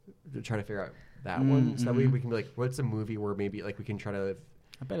 or to try to figure out that one. So that way we can be like, what's a movie where maybe like we can try to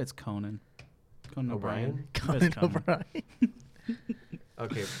I bet it's Conan. Conan O'Brien. O'Brien? I bet it's Conan O'Brien.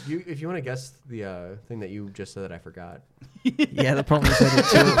 Okay, if you want to guess the thing that you just said that I forgot. Yeah, the problem is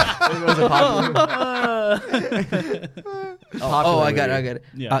that It was a popular. Oh, I got it. movie. I got it.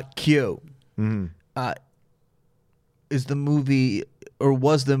 Yeah. Q. Mhm. Is the movie or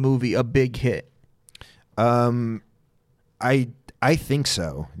was the movie a big hit? I think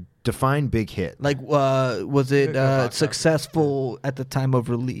so. Define big hit. Like, was it Good box office. successful at the time of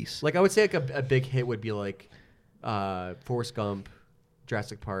release? Like I would say, like a big hit would be like Forrest Gump,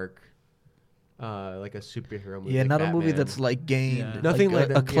 Jurassic Park, like a superhero movie. Yeah, like not a movie Batman. that's like gained Yeah. Nothing like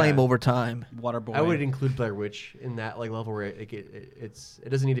that, acclaim yeah. over time. Waterboy. I would include Blair Witch in that like level where it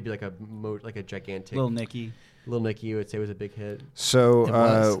doesn't need to be like a gigantic Little Nicky. Little Nicky. You would say was a big hit. So It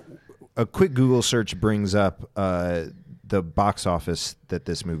was. a quick Google search brings up the box office that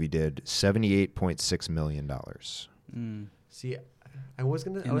this movie did, $78.6 million. See, I was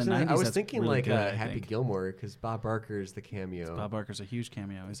In the I was 90s, that's thinking really like good, I Happy think. Gilmore because Bob Barker is the cameo. Bob Barker's a huge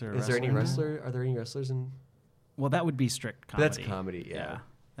cameo. Is there? Is there any in that? wrestler? Are there any wrestlers in? Well, that would be strict But comedy. that's comedy, yeah.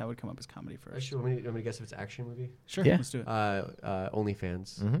 That would come up as comedy first. Actually, want me to guess if it's action movie? Sure. Yeah. Let's do it.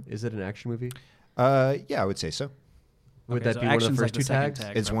 OnlyFans. Mhm. Is it an action movie? Yeah, I would say so. Would Okay, that so be one of the action's first like two second tags?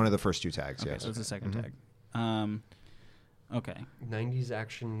 tag, It's probably. one of the first two tags, Okay, yes. so it's the 2nd Mhm. tag. Okay. 90s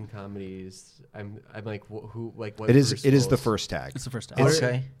action comedies. I'm like who like what? It is Bruce it is the Willis- first tag. It's the first tag. It's-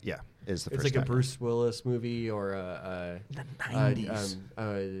 Okay. Yeah, it is the It's first like a tag. Bruce Willis movie or The 90s.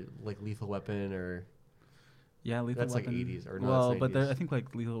 like Lethal Weapon or Yeah, Lethal That's like Weapon. 80s, or no, well, that's but 90s. I think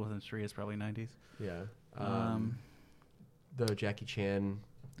like Lethal Weapon 3 is probably 90s. yeah. Um, The Jackie Chan.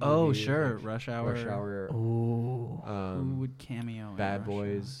 Oh, movie, sure. like Rush Hour. Rush Hour. Ooh. Who would cameo? in Bad Rush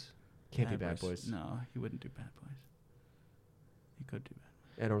Boys. Hour? Can't be Bad Boys. No, he wouldn't do Bad Boys. He could do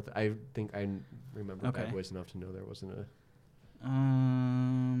Bad. I think I remember Okay. Bad Boys enough to know there wasn't a.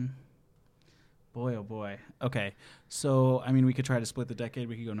 Boy, oh boy. Okay, so I mean, we could try to split the decade.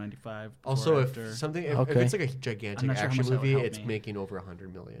 We could go 95. before, Also, after. if Okay. it's like a I'm gigantic not sure how action much that would movie, help it's me. making over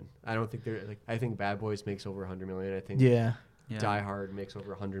 100 million. I don't think they're like. I think Bad Boys makes over 100 million. I think Yeah. Yeah. Die Hard makes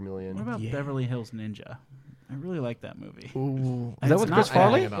over 100 million. What about Yeah. Beverly Hills Ninja? I really like that movie. Ooh. Is It's that with not Chris I don't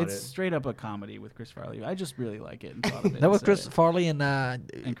Farley? think about It's it. straight up a comedy with Chris Farley. I just really like it and thought of it. That was and Chris said it. Farley and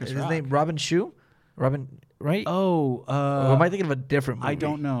Chris his Rock. name Robin Shue? Robin, right? Oh, or am I thinking of a different movie? I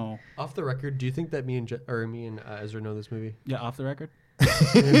don't know. Off the record, do you think that me and Ezra know this movie? Yeah, off the record.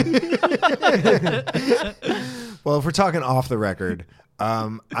 Well, if we're talking off the record,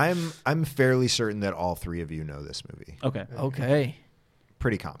 I'm fairly certain that all three of you know this movie. Okay. Okay.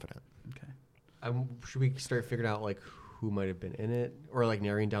 Pretty confident. Okay. Should we start figuring out like who might have been in it, or like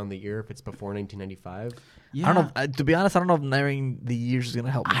narrowing down the year if it's before 1995? Yeah. I don't know. To be honest, I don't know if narrowing the years is going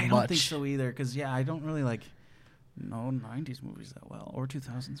to help me I much. don't think so either, because I don't really know 90s movies that well, or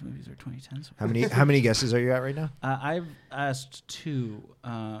 2000s movies, or 2010s. How many guesses are you at right now? I've asked 2.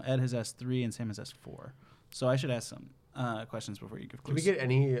 Ed has asked 3, and Sam has asked 4. So I should ask some questions before you give Can we clues. get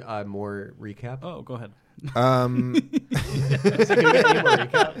any more recap? Oh, go ahead. Um, Can we get any more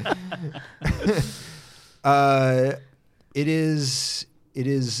recap? it is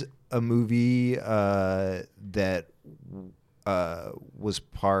a movie that was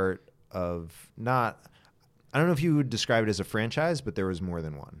part of not. I don't know if you would describe it as a franchise, but there was more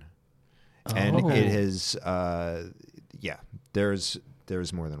than one, and Oh. it has.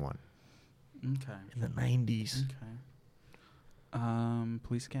 There's more than one. Okay. In the 90s. Okay.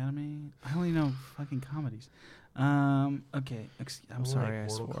 Police Academy. I only know fucking comedies. Okay, I'm sorry. I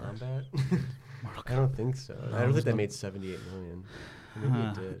Mortal swore. Kombat? I don't think so. I don't think that made 78 million. Maybe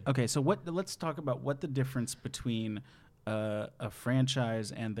it did. Okay, so let's talk about what the difference between a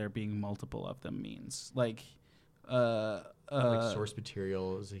franchise and there being multiple of them means. Like Source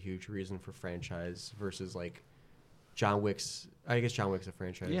material is a huge reason for franchise versus like John Wick's. I guess John Wick's a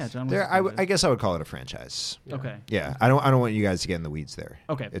franchise. Yeah, John Wick's There, a franchise. I guess I would call it a franchise. Yeah. Okay. Yeah, I don't want you guys to get in the weeds there.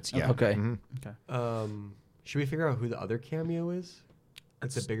 Okay. It's Okay. mhm. Okay. Should we figure out who the other cameo is?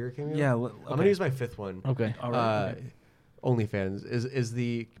 It's a bigger cameo. Yeah. I'm gonna use my fifth one. Okay. All right. Okay. OnlyFans is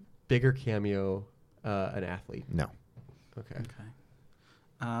the bigger cameo an athlete? No. Okay. Okay.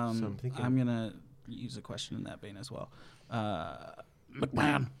 I'm thinking- I'm gonna use a question in that vein as well.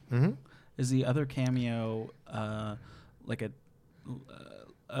 McMahon, Mm-hmm. is the other cameo like a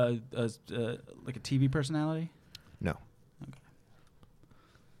TV personality? No.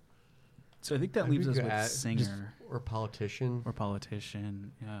 So I think that I leaves think us you with add- singer Or politician. or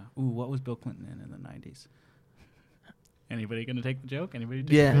politician. Yeah. Ooh, what was Bill Clinton in the 90s? Anybody gonna take the joke? Anybody?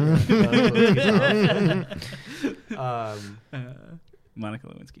 Take Yeah. Monica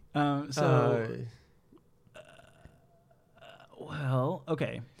Lewinsky. Well,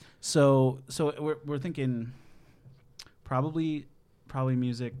 okay. So we're thinking probably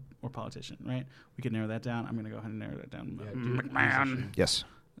music or politician, right? We could narrow that down. I'm gonna go ahead and narrow that down. Yeah, do McMahon. musician. Yes.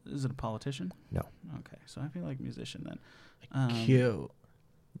 Is it a politician? No. Okay, so I feel like musician then. Cute.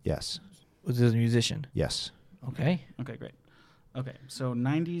 Yes. Was this a musician? Yes. Okay. Okay, great. Okay, so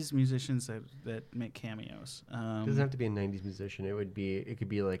 90s musicians that make cameos. It doesn't have to be a 90s musician. It could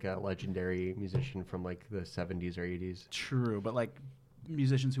be like a legendary musician from like the 70s or 80s. True, but like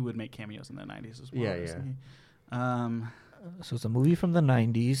musicians who would make cameos in the 90s as well. Yeah, I was yeah. thinking. So it's a movie from the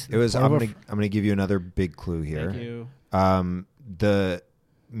 90s. It was. Part I'm of a gonna give you another big clue here. Thank you. The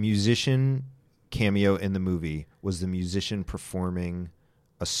musician cameo in the movie was the musician performing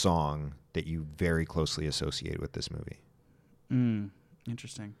a song that you very closely associate with this movie.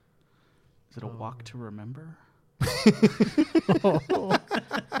 Interesting. Is it a walk to remember?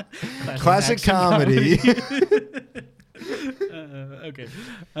 Classic action comedy. Okay.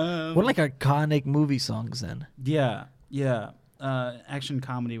 What like iconic movie songs then? Yeah. Action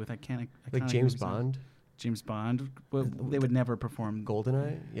comedy with iconic Like James movie songs. Bond, James Bond. Well, they would never perform.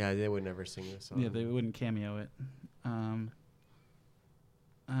 GoldenEye. Yeah, they would never sing this song. Yeah, they wouldn't cameo it.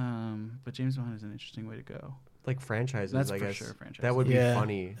 But James Bond is an interesting way to go. Like franchises, That's I for guess. sure franchise. That would be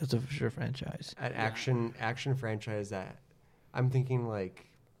funny. That's a for sure franchise. An action franchise that I'm thinking like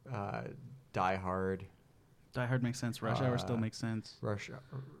Die Hard, Die Hard makes sense. Rush Hour still makes sense. Rush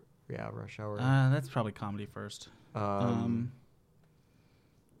Hour. That's probably comedy first. Fuck.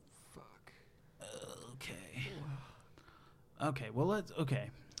 Okay. Well, let's. Okay.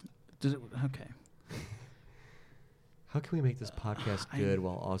 Okay. How can we make this podcast I- good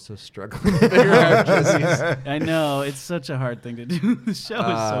while also struggling to figure out Jesse's? I know it's such a hard thing to do. The show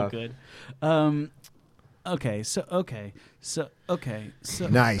is so good. Okay. So.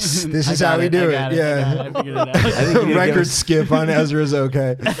 Nice. This I is got how we do I got it. Yeah. I figured it out. I think you need to give Record us- skip on Ezra's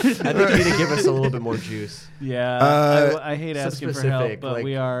okay. I think you need to give us a little bit more juice. Yeah. I hate Some asking for help, but like,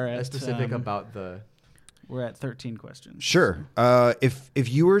 we are at specific about the. We're at 13 questions. Sure. If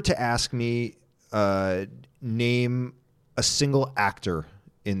you were to ask me, name a single actor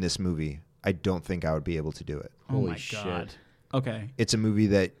in this movie, I don't think I would be able to do it. Oh Holy my shit. god. Okay. It's a movie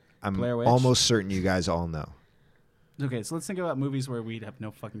that I'm Blair Witch? almost certain you guys all know. Okay. So let's think about movies where we'd have no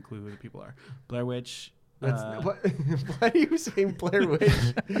fucking clue who the people are. Blair Witch. That's what, why are you saying Blair Witch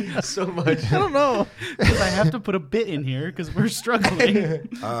so much? I don't know. Because I have to put a bit in here because we're struggling.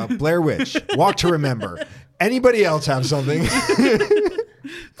 Blair Witch, Walk to Remember. Anybody else have something?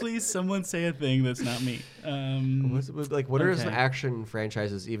 Please, someone say a thing that's not me. What are some Okay. action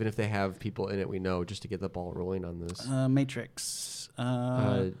franchises, even if they have people in it we know, just to get the ball rolling on this? Matrix.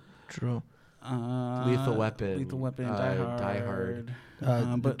 True. Lethal Weapon. Lethal Weapon. Die Die Hard.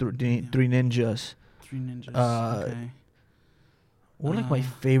 Hard. But Three Ninjas. Three Ninjas. Okay. What are like my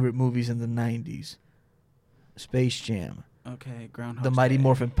favorite movies in the 90s? Space Jam. Okay. Groundhog. The Mighty Day.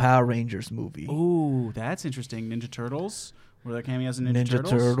 Morphin Power Rangers movie. Ooh, that's interesting. Ninja Turtles. Were there cameos in Ninja, Ninja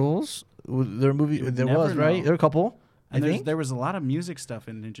Turtles. Was there a movie? You would There never was, right? know. There were a couple. I And think. there was a lot of music stuff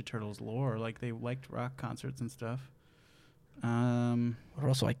in Ninja Turtles lore. Like they liked rock concerts and stuff. What are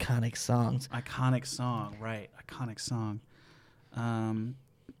also iconic songs? Iconic song, right? Iconic song.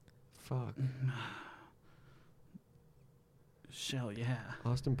 Fuck. Shell, yeah.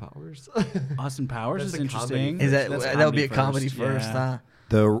 Austin Powers. Austin Powers That's is a interesting. comedy. Is that That's that would be a comedy yeah. first? Huh?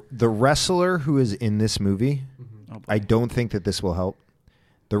 The wrestler who is in this movie Oh, boy. I don't think that this will help.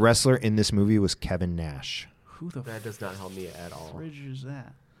 The wrestler in this movie was Kevin Nash. Who the That does not help me at all. fridge is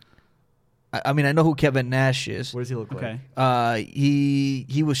that? I mean, I know who Kevin Nash is. What does he look Okay. like?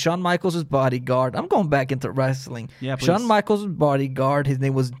 He was Shawn Michaels' bodyguard. I'm going back into wrestling. Yeah, please. Shawn Michaels' bodyguard. His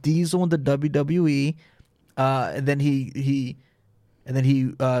name was Diesel in the WWE. And then he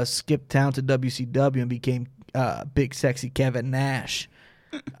skipped town to WCW and became Big Sexy Kevin Nash.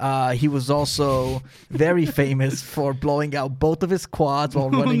 He was also very famous for blowing out both of his quads while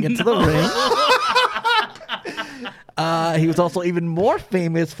running into the ring. He was also even more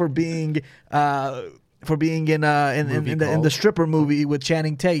famous for being in the stripper movie with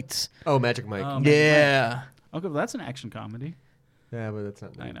Channing Tate. Oh, Magic Mike. Yeah. Okay, well, that's an action comedy. Yeah, but that's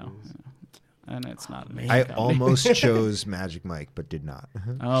not. I know. And it's not an I action comedy. almost chose Magic Mike, but did not.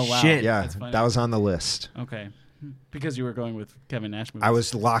 Oh, wow. Shit. Yeah, That's funny. that was on the list. Okay. Because you were going with Kevin Nash movies. I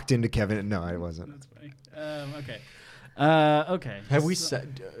was locked into Kevin. No, I wasn't. That's funny. Okay. Okay. Have we So-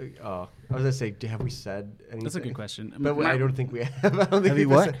 said? I was gonna say, have we said anything? That's a good question. But I don't think we have. I don't think Have you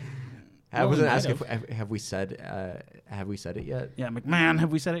we've what? said- I Well, wasn't we asking. might Have we said? Have we said it yet? Yeah, McMahon.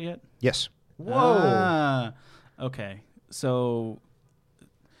 Have we said it yet? Yes. Whoa. Ah, okay. So.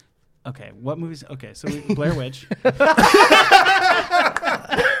 Okay. What movies? Okay. So Blair Witch.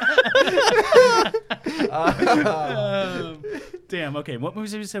 Damn. Okay. What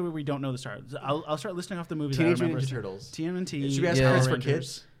movies have you said where we don't know the stars? I'll start listing off the movies Teenage I remember. Mutant Ninja Turtles. TMNT. Should we ask Yeah. if it's Power for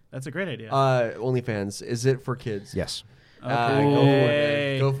Rangers. kids? That's a great idea. OnlyFans. Is it for kids? Yes.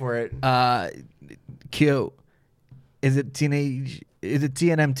 Okay. Go for it. Man. Go for it. Cute. Is it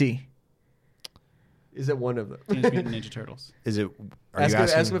TNMT? Is it one of them? Teenage Mutant Ninja Turtles. Is it? Are Ask you him,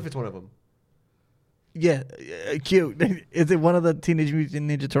 asking? ask him if it's one of them. Yeah, cute. Is it one of the Teenage Mutant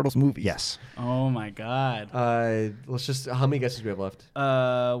Ninja Turtles movies? Yes. Oh my God. Let's just. How many guesses do we have left?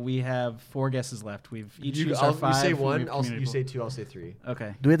 We have 4 guesses left. We've each You, used our 5. you say and one. we've You communicated say 2. I'll say 3.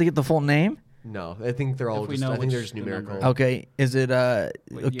 Okay. Do we have to get the full name? No, I think they're all If we just. know I think they're which just the numerical. number. Okay. Is it Wait,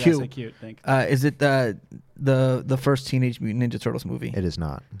 you gotta say cute? cute. Think. Is it the first Teenage Mutant Ninja Turtles movie? It is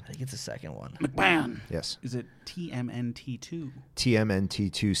not. I think it's the second one. McMahon. Yes. Is it TMNT2?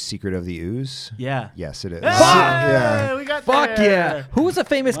 TMNT2 Secret of the Ooze. Yeah. Yes, it is. Hey, Yeah. we got Fuck there. yeah! Who was a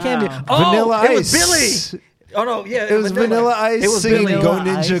famous Wow. cameo? Oh, Vanilla it was Ice. Billy. Oh no, yeah, It was Vanilla Ice It was singing Billy. "Go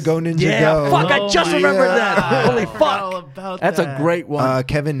Vanilla Ninja, Ice. Go Ninja, Yeah, Go." fuck! I Oh just my remembered God. that. Holy I forgot all fuck! about That's that. a great one.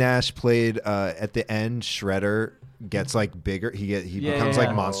 Kevin Nash played at the end. Shredder gets like bigger. He Yeah, becomes yeah.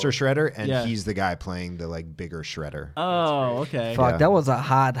 like Monster Shredder, and Yeah. he's the guy playing the like bigger Shredder. Oh, okay. Fuck, Yeah. that was a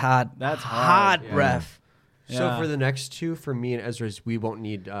hot. That's hot hard. Yeah. ref. So Yeah. for the next 2, for me and Ezra's, we won't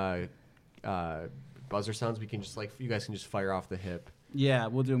need buzzer sounds. We can just you guys can just fire off the hip. Yeah,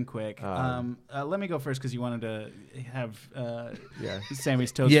 we'll do them quick. Let me go first because you wanted to have Yeah.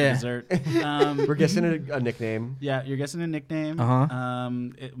 Sammy's toast Yeah. for dessert. We're guessing a nickname. Yeah, you're guessing a nickname. Uh-huh.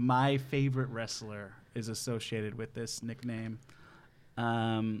 My favorite wrestler is associated with this nickname.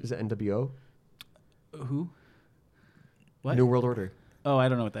 Is it NWO? Who? What? New World Order. Oh, I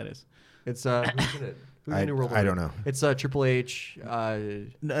don't know what that is. It's who's in it? Who's in New World Order? I don't know. It's Triple H.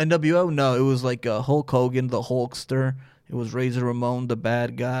 NWO? No, it was like Hulk Hogan, the Hulkster. It was Razor Ramon, the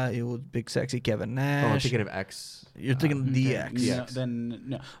bad guy. It was Big Sexy Kevin Nash. Oh, I'm thinking of X. You're thinking DX. No, DX. then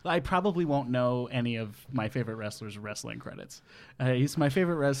no, I probably won't know any of my favorite wrestlers' wrestling credits. He's my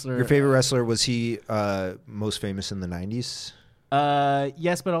favorite wrestler. Your favorite wrestler, was he most famous in the 90s?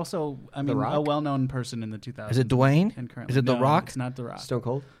 Yes, but also I mean Rock? a well-known person in the 2000s. Is it Dwayne? And currently, Is it The no, Rock? It's not The Rock. Stone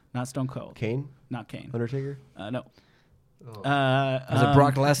Cold. Not Stone Cold. Kane. Not Kane. Undertaker. No. Oh. Is it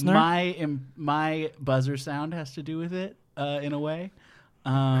Brock Lesnar? My buzzer sound has to do with it in a way.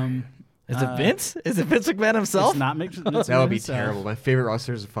 Is it Vince? Is it Vince McMahon himself? It's not Mick. That would be terrible. My favorite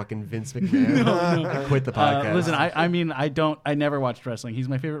wrestler is fucking Vince McMahon. I quit the podcast. Listen, I mean, I never watched wrestling. He's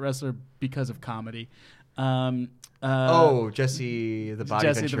my favorite wrestler because of comedy. Jesse the Body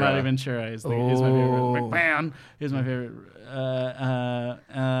Jesse Ventura. the Body Ventura is my favorite. McMahon is my favorite.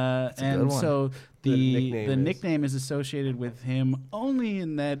 And good one. so The the nickname nickname is associated with him only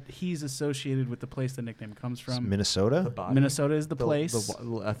in that he's associated with the place the nickname comes from. Minnesota? The Body. Minnesota is the The- place.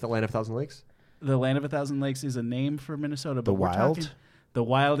 The land of a thousand lakes. The Land of a Thousand Lakes is a name for Minnesota. But The we're Wild? talking- The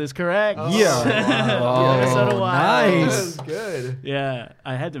Wild is correct. Yeah. Oh, Minnesota Wild. nice. That was good. Yeah,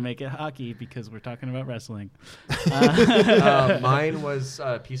 I had to make it hockey because we're talking about wrestling. Mine was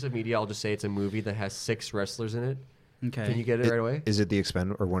a piece of media. I'll just say it's a movie that has 6 wrestlers in it. Okay. Can you get it right away? Is it the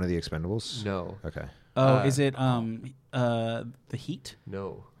or one of the Expendables? No. Okay. Oh, Uh, is it The Heat?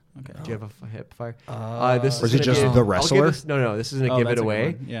 No. Okay. Do you have a hip fire? Or is it just the wrestler? No. This isn't a Oh, give it that's a good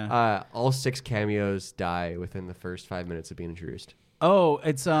away. one. Yeah. All 6 cameos die within the first 5 minutes of being introduced. Oh,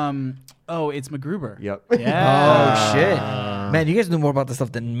 it's Oh, it's MacGruber. Yep. Yeah. Oh shit, man! You guys know more about this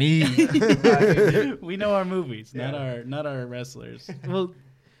stuff than me. We know our movies, not our wrestlers. Well,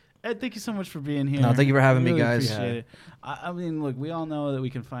 Ed, thank you so much for being here. No, thank you for having me, Really guys. Appreciate it. I mean, look, we all know that we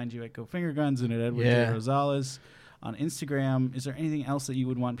can find you at Go Finger Guns and at Edward Yeah. J. Rosales on Instagram. Is there anything else that you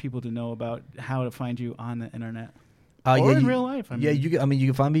would want people to know about how to find you on the internet or Yeah, in you- real life? Yeah, you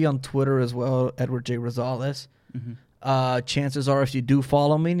can find me on Twitter as well, Edward J. Rosales. Chances are, if you do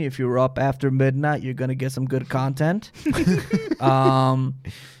follow me, if you're up after midnight, you're gonna get some good content.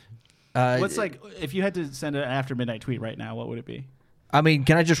 What's like if you had to send an after midnight tweet right now? What would it be? I mean,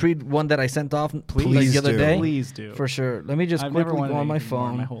 can I just read one that I sent off Please the other do. day? Please do. For sure. Let me just I've never quickly wanted go on my anything more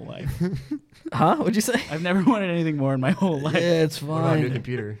in phone. my whole life. Huh? What'd you say? I've never wanted anything more in my whole life. Yeah, it's What about a new fine.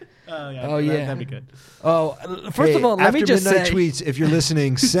 computer? Oh yeah. that'd be good. Oh, first of all, let after me just midnight say, tweets. If you're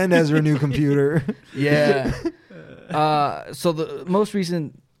listening, send Ezra a new computer. yeah. So the most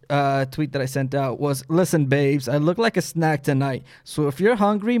recent tweet that I sent out was, "Listen, babes, I look like a snack tonight. So if you're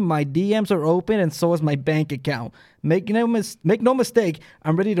hungry, my DMs are open, and so is my bank account. Make no mistake,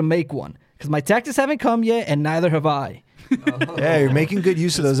 I'm ready to make one because my taxes haven't come yet, and neither have I." Yeah, you're making good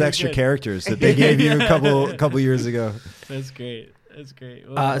use of those pretty extra good. characters that they gave you a couple years ago. That's great. That's great.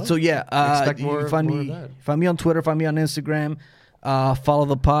 Well, So yeah, Expect you more- can find more of me that. find me on Twitter, find me on Instagram, follow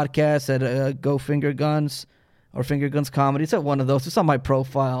the podcast at Go Finger Guns or Finger Guns Comedy. It's at one of those. It's on my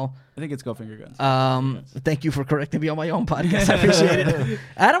profile. I think it's Go Finger Guns. Thank you for correcting me on my own podcast. I appreciate it.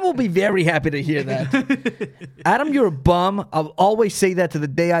 Adam will be very happy to hear that. Adam, you're a bum. I'll always say that to the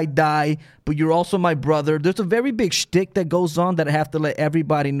day I die, but you're also my brother. There's a very big shtick that goes on that I have to let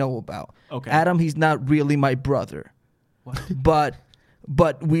everybody know about. Okay. Adam, he's not really my brother. What?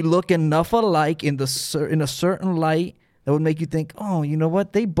 But we look enough alike in a certain light that would make you think, oh, you know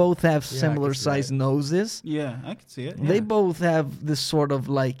what? They both have Yeah, I similar can see sized that. noses. Yeah, I can see it. They yeah. both have this sort of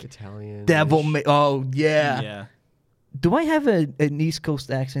like Italian. devil. Oh yeah. Yeah. Do I have an East Coast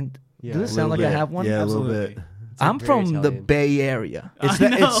accent? Yeah, Does it a sound like Little I bit. have one? Yeah, a Absolutely. little bit. I'm very from the Italian. Bay Area. It's I the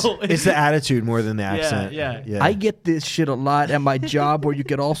know. it's the attitude more than the Yeah, accent. yeah. I get this shit a lot at my job, where you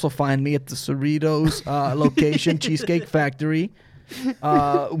could also find me at the Cerritos location, Cheesecake Factory,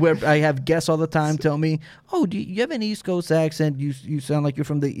 where I have guests all the time tell me, "Oh, do you have an East Coast accent? You sound like you're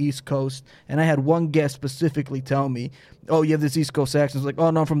from the East Coast." And I had one guest specifically tell me, "Oh, you have this East Coast accent." I was like, "Oh,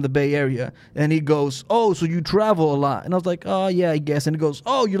 no, I'm from the Bay Area." And he goes, "Oh, so you travel a lot?" And I was like, "Oh, yeah, I guess." And he goes,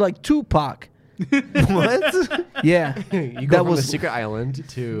 "Oh, you're like Tupac." What? Yeah, You go from the secret island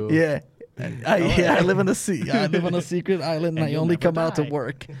to Yeah. I live in the sea. I live on a secret island, and And I you'll only never come out to die.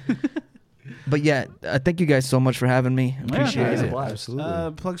 work. But yeah, thank you guys so much for having me. Appreciate it's a it. blast.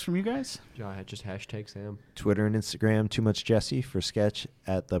 Absolutely. Plugs from you guys? Just hashtag Sam. Twitter and Instagram, Too Much Jesse for sketch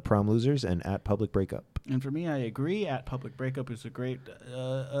at the Prom Losers and at Public Breakup. And for me, I agree. At Public Breakup is a great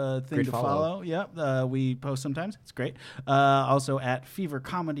thing Great to follow. follow. Yep. We post sometimes. It's great. Also at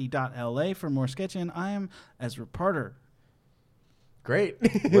fevercomedy.la for more sketching. I am Ezra Parter. Great.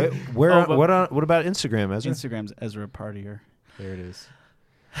 Where? Oh, but- What about Instagram, Ezra? Instagram's Ezra Partier. There it is.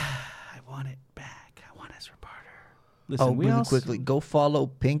 I want it back. I want Ezra Parter. Oh, Listen, we really also- quickly, go follow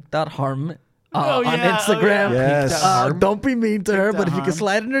pink.harm Oh, on yeah. Instagram. Oh, yeah. Yes. Harm. Don't be mean to her, but if you Harm. can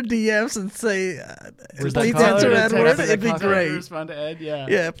slide in her DMs and say, Where's that please comment? answer Text Edward, that it'd be comment. great. Respond to Ed. Yeah.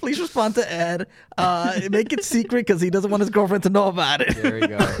 Yeah, please respond to Ed. Make it secret because he doesn't want his girlfriend to know about it. There we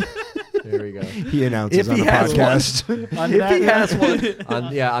go. There we go. He announces If on he the has podcast. On If that he has note- one. On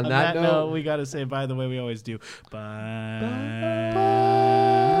On that note, we got to say, by the way, we always do. Bye.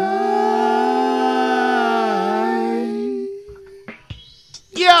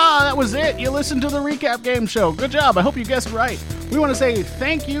 Yeah, that was it. You listened to the recap game show. Good job. I hope you guessed right. We want to say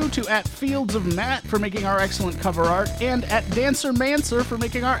thank you to at Fields of Matt for making our excellent cover art and at Dancer Mancer for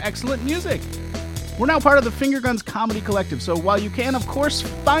making our excellent music. We're now part of the Finger Guns Comedy Collective, so while you can, of course,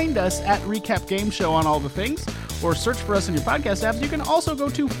 find us at Recap Game Show on all the things, or search for us in your podcast apps, you can also go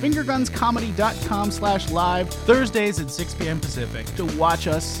to fingergunscomedy.com/live Thursdays at 6 p.m. Pacific to watch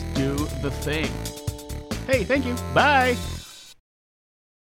us do the thing. Hey, thank you. Bye.